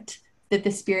lot that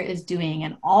the Spirit is doing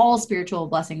and all spiritual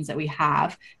blessings that we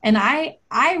have. And I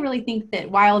really think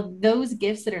that while those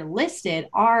gifts that are listed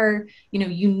are,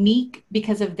 unique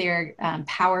because of their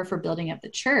power for building up the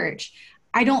church,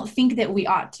 I don't think that we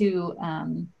ought to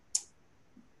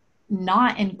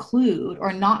not include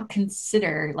or not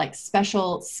consider like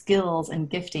special skills and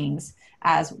giftings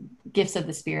as gifts of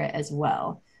the Spirit as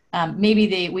well.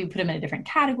 Maybe we put them in a different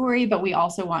category, but we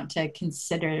also want to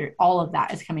consider all of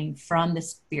that as coming from the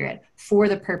Spirit for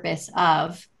the purpose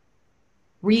of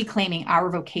reclaiming our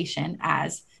vocation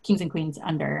as kings and queens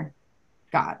under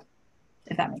God,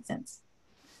 if that makes sense.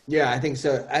 Yeah, I think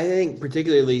so. I think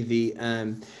particularly we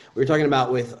were talking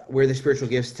about with where the spiritual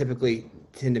gifts typically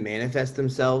tend to manifest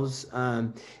themselves.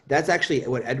 That's actually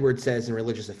what Edward says in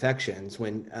Religious Affections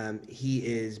when he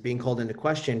is being called into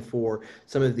question for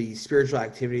some of the spiritual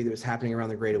activity that was happening around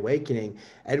the Great Awakening.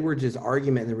 Edward's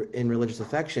argument in Religious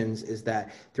Affections is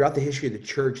that throughout the history of the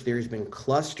church, there's been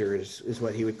clusters, is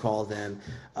what he would call them,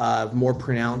 of more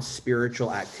pronounced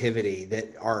spiritual activity that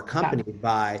are accompanied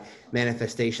by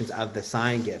manifestations of the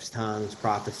sign gifts, tongues,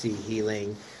 prophecy,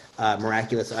 healing,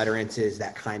 miraculous utterances,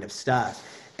 that kind of stuff.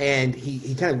 And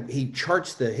he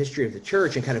charts the history of the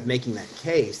church and kind of making that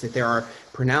case that there are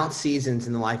pronounced seasons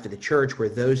in the life of the church where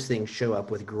those things show up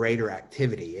with greater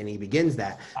activity. And he begins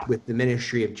that with the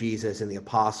ministry of Jesus and the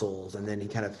apostles, and then he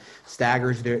kind of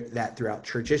staggers that throughout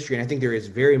church history. And I think there is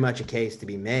very much a case to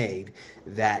be made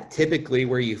that typically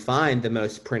where you find the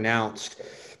most pronounced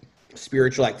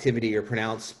spiritual activity or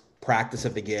pronounced practice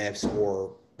of the gifts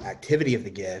or activity of the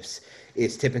gifts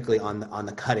is typically on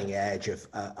the cutting edge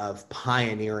of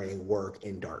pioneering work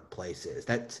in dark places.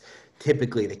 That's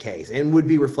typically the case, and would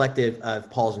be reflective of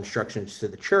Paul's instructions to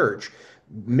the church,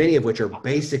 many of which are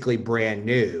basically brand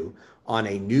new on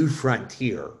a new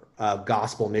frontier of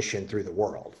gospel mission through the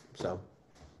world. So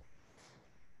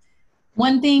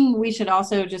one thing we should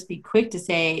also just be quick to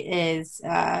say is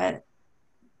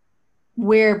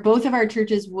where both of our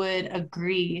churches would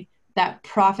agree that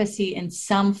prophecy in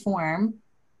some form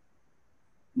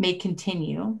may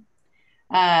continue,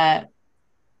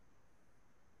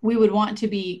 we would want to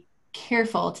be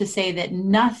careful to say that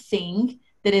nothing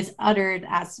that is uttered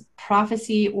as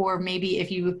prophecy, or maybe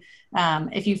if you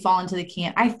fall into the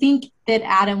camp, I think that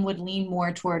Adam would lean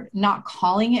more toward not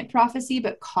calling it prophecy,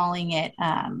 but calling it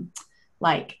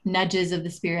like nudges of the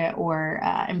Spirit or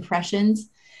impressions.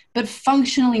 But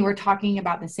functionally, we're talking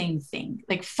about the same thing.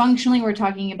 Like functionally, we're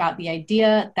talking about the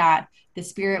idea that the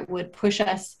Spirit would push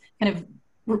us, kind of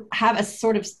have a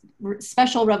sort of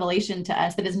special revelation to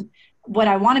us that is, what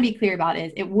I want to be clear about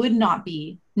is it would not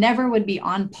be, never would be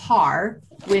on par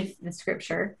with the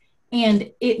scripture,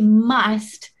 and it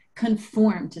must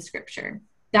conform to scripture.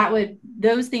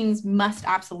 Those things must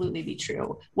absolutely be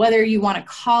true. Whether you want to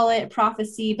call it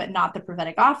prophecy, but not the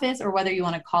prophetic office, or whether you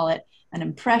want to call it an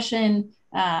impression,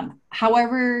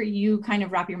 however you kind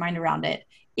of wrap your mind around it,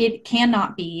 it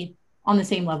cannot be on the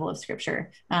same level of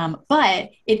scripture.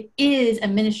 But it is a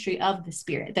ministry of the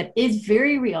Spirit that is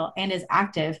very real and is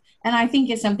active. And I think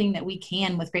it's something that we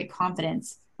can with great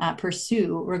confidence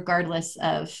pursue regardless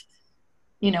of,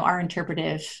 our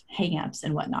interpretive hangups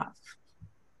and whatnot.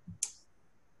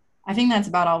 I think that's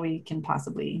about all we can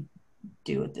possibly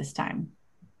do at this time.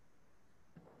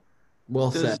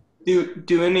 Well said. Do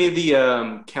any of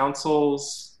the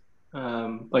councils,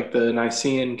 like the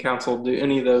Nicene Council, do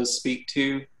any of those speak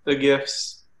to the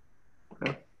gifts?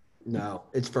 No,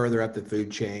 it's further up the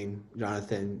food chain,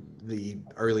 Jonathan. The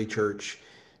early church,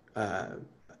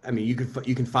 you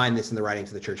can find this in the writings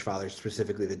of the church fathers,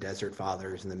 specifically the Desert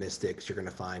Fathers and the mystics. You're going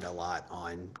to find a lot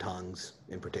on tongues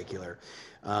in particular,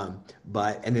 and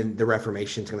then the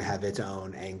Reformation is going to have its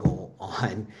own angle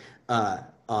on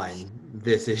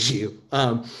this issue.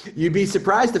 You'd be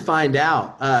surprised to find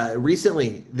out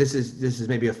recently, this is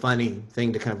maybe a funny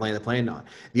thing to kind of land the plane on.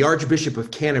 The Archbishop of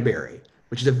Canterbury,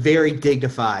 which is a very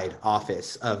dignified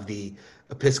office of the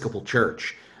Episcopal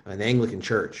Church, the Anglican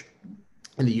Church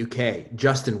in the UK,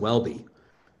 Justin Welby,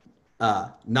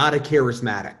 not a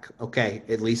charismatic, okay,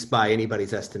 at least by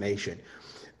anybody's estimation,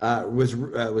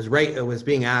 was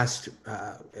being asked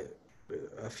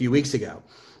a few weeks ago,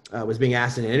 was being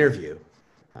asked in an interview,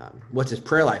 what's his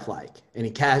prayer life like? And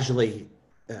he casually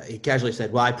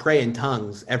said, well, I pray in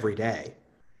tongues every day.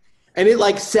 And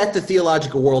it set the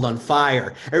theological world on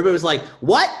fire. Everybody was like,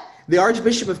 what? The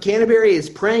Archbishop of Canterbury is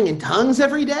praying in tongues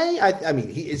every day?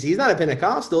 He's not a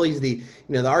Pentecostal. He's the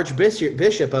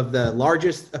Archbishop of the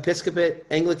largest Episcopate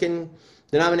Anglican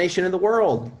denomination in the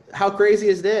world. How crazy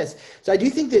is this? So I do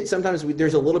think that sometimes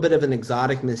there's a little bit of an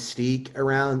exotic mystique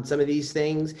around some of these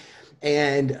things.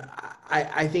 And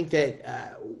I think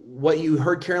that what you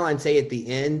heard Caroline say at the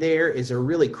end there is a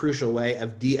really crucial way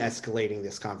of de-escalating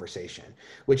this conversation,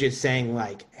 which is saying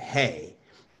hey,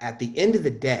 at the end of the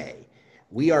day,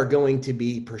 we are going to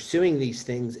be pursuing these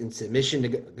things in submission to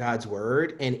God's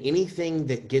word, and anything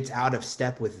that gets out of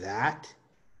step with that,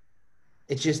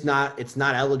 it's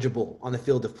not eligible on the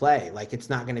field of play. It's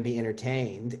not going to be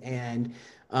entertained. And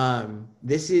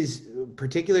this is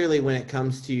particularly when it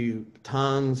comes to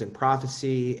tongues and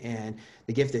prophecy and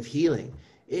the gift of healing.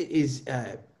 It is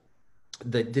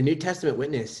the New Testament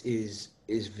witness is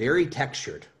very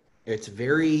textured. It's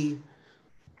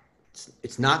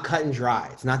not cut and dry.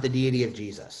 It's not the deity of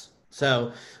Jesus.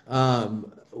 So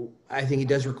I think it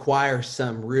does require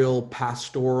some real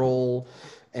pastoral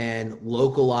and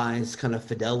localized kind of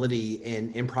fidelity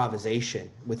and improvisation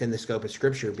within the scope of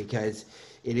Scripture, because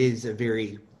it's a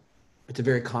very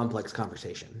complex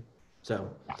conversation. So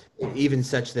even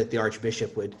such that the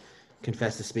Archbishop would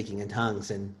confess to speaking in tongues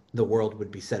and the world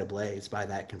would be set ablaze by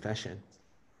that confession.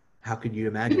 How could you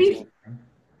imagine?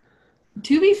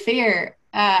 To be fair,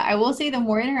 I will say the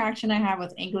more interaction I have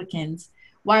with Anglicans,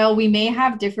 while we may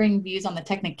have differing views on the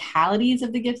technicalities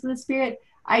of the gifts of the Spirit,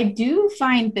 I do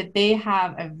find that they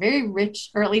have a very rich,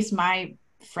 or at least my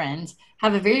friends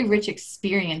have a very rich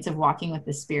experience of walking with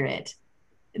the Spirit.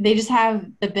 They just have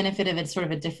the benefit of it's sort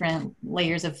of a different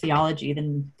layers of theology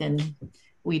than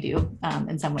we do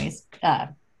in some ways.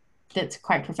 That's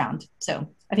quite profound. So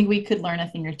I think we could learn a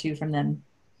thing or two from them,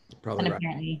 Probably and right.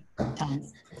 apparently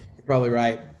tons. Probably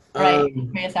right. Right,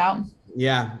 pray us out.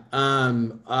 Yeah.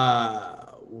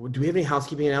 Do we have any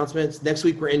housekeeping announcements? Next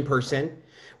week we're in person.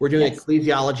 We're doing Yes.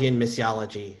 ecclesiology and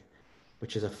missiology,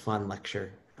 which is a fun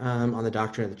lecture on the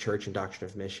doctrine of the church and doctrine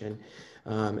of mission.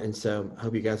 And so I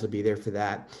hope you guys will be there for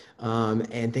that.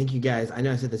 And thank you guys. I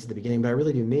know I said this at the beginning, but I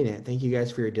really do mean it. Thank you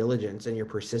guys for your diligence and your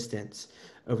persistence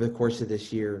over the course of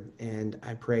this year. And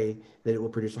I pray that it will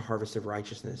produce a harvest of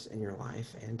righteousness in your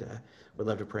life. And would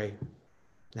love to pray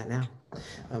that now.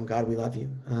 God, we love you.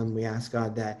 We ask,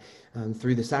 God, that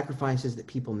through the sacrifices that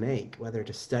people make, whether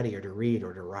to study or to read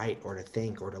or to write or to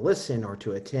think or to listen or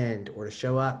to attend or to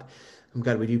show up,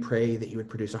 God, we do pray that you would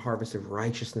produce a harvest of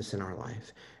righteousness in our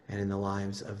life and in the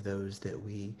lives of those that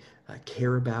we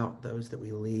care about, those that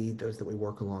we lead, those that we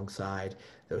work alongside,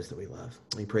 those that we love.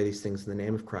 We pray these things in the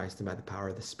name of Christ and by the power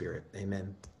of the Spirit.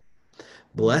 Amen.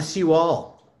 Bless you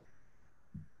all.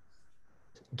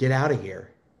 Get out of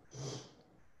here.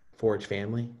 Forge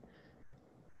family.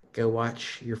 Go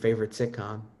watch your favorite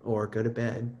sitcom or go to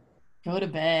bed. Go to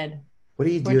bed. What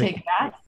are you We're doing? taking that.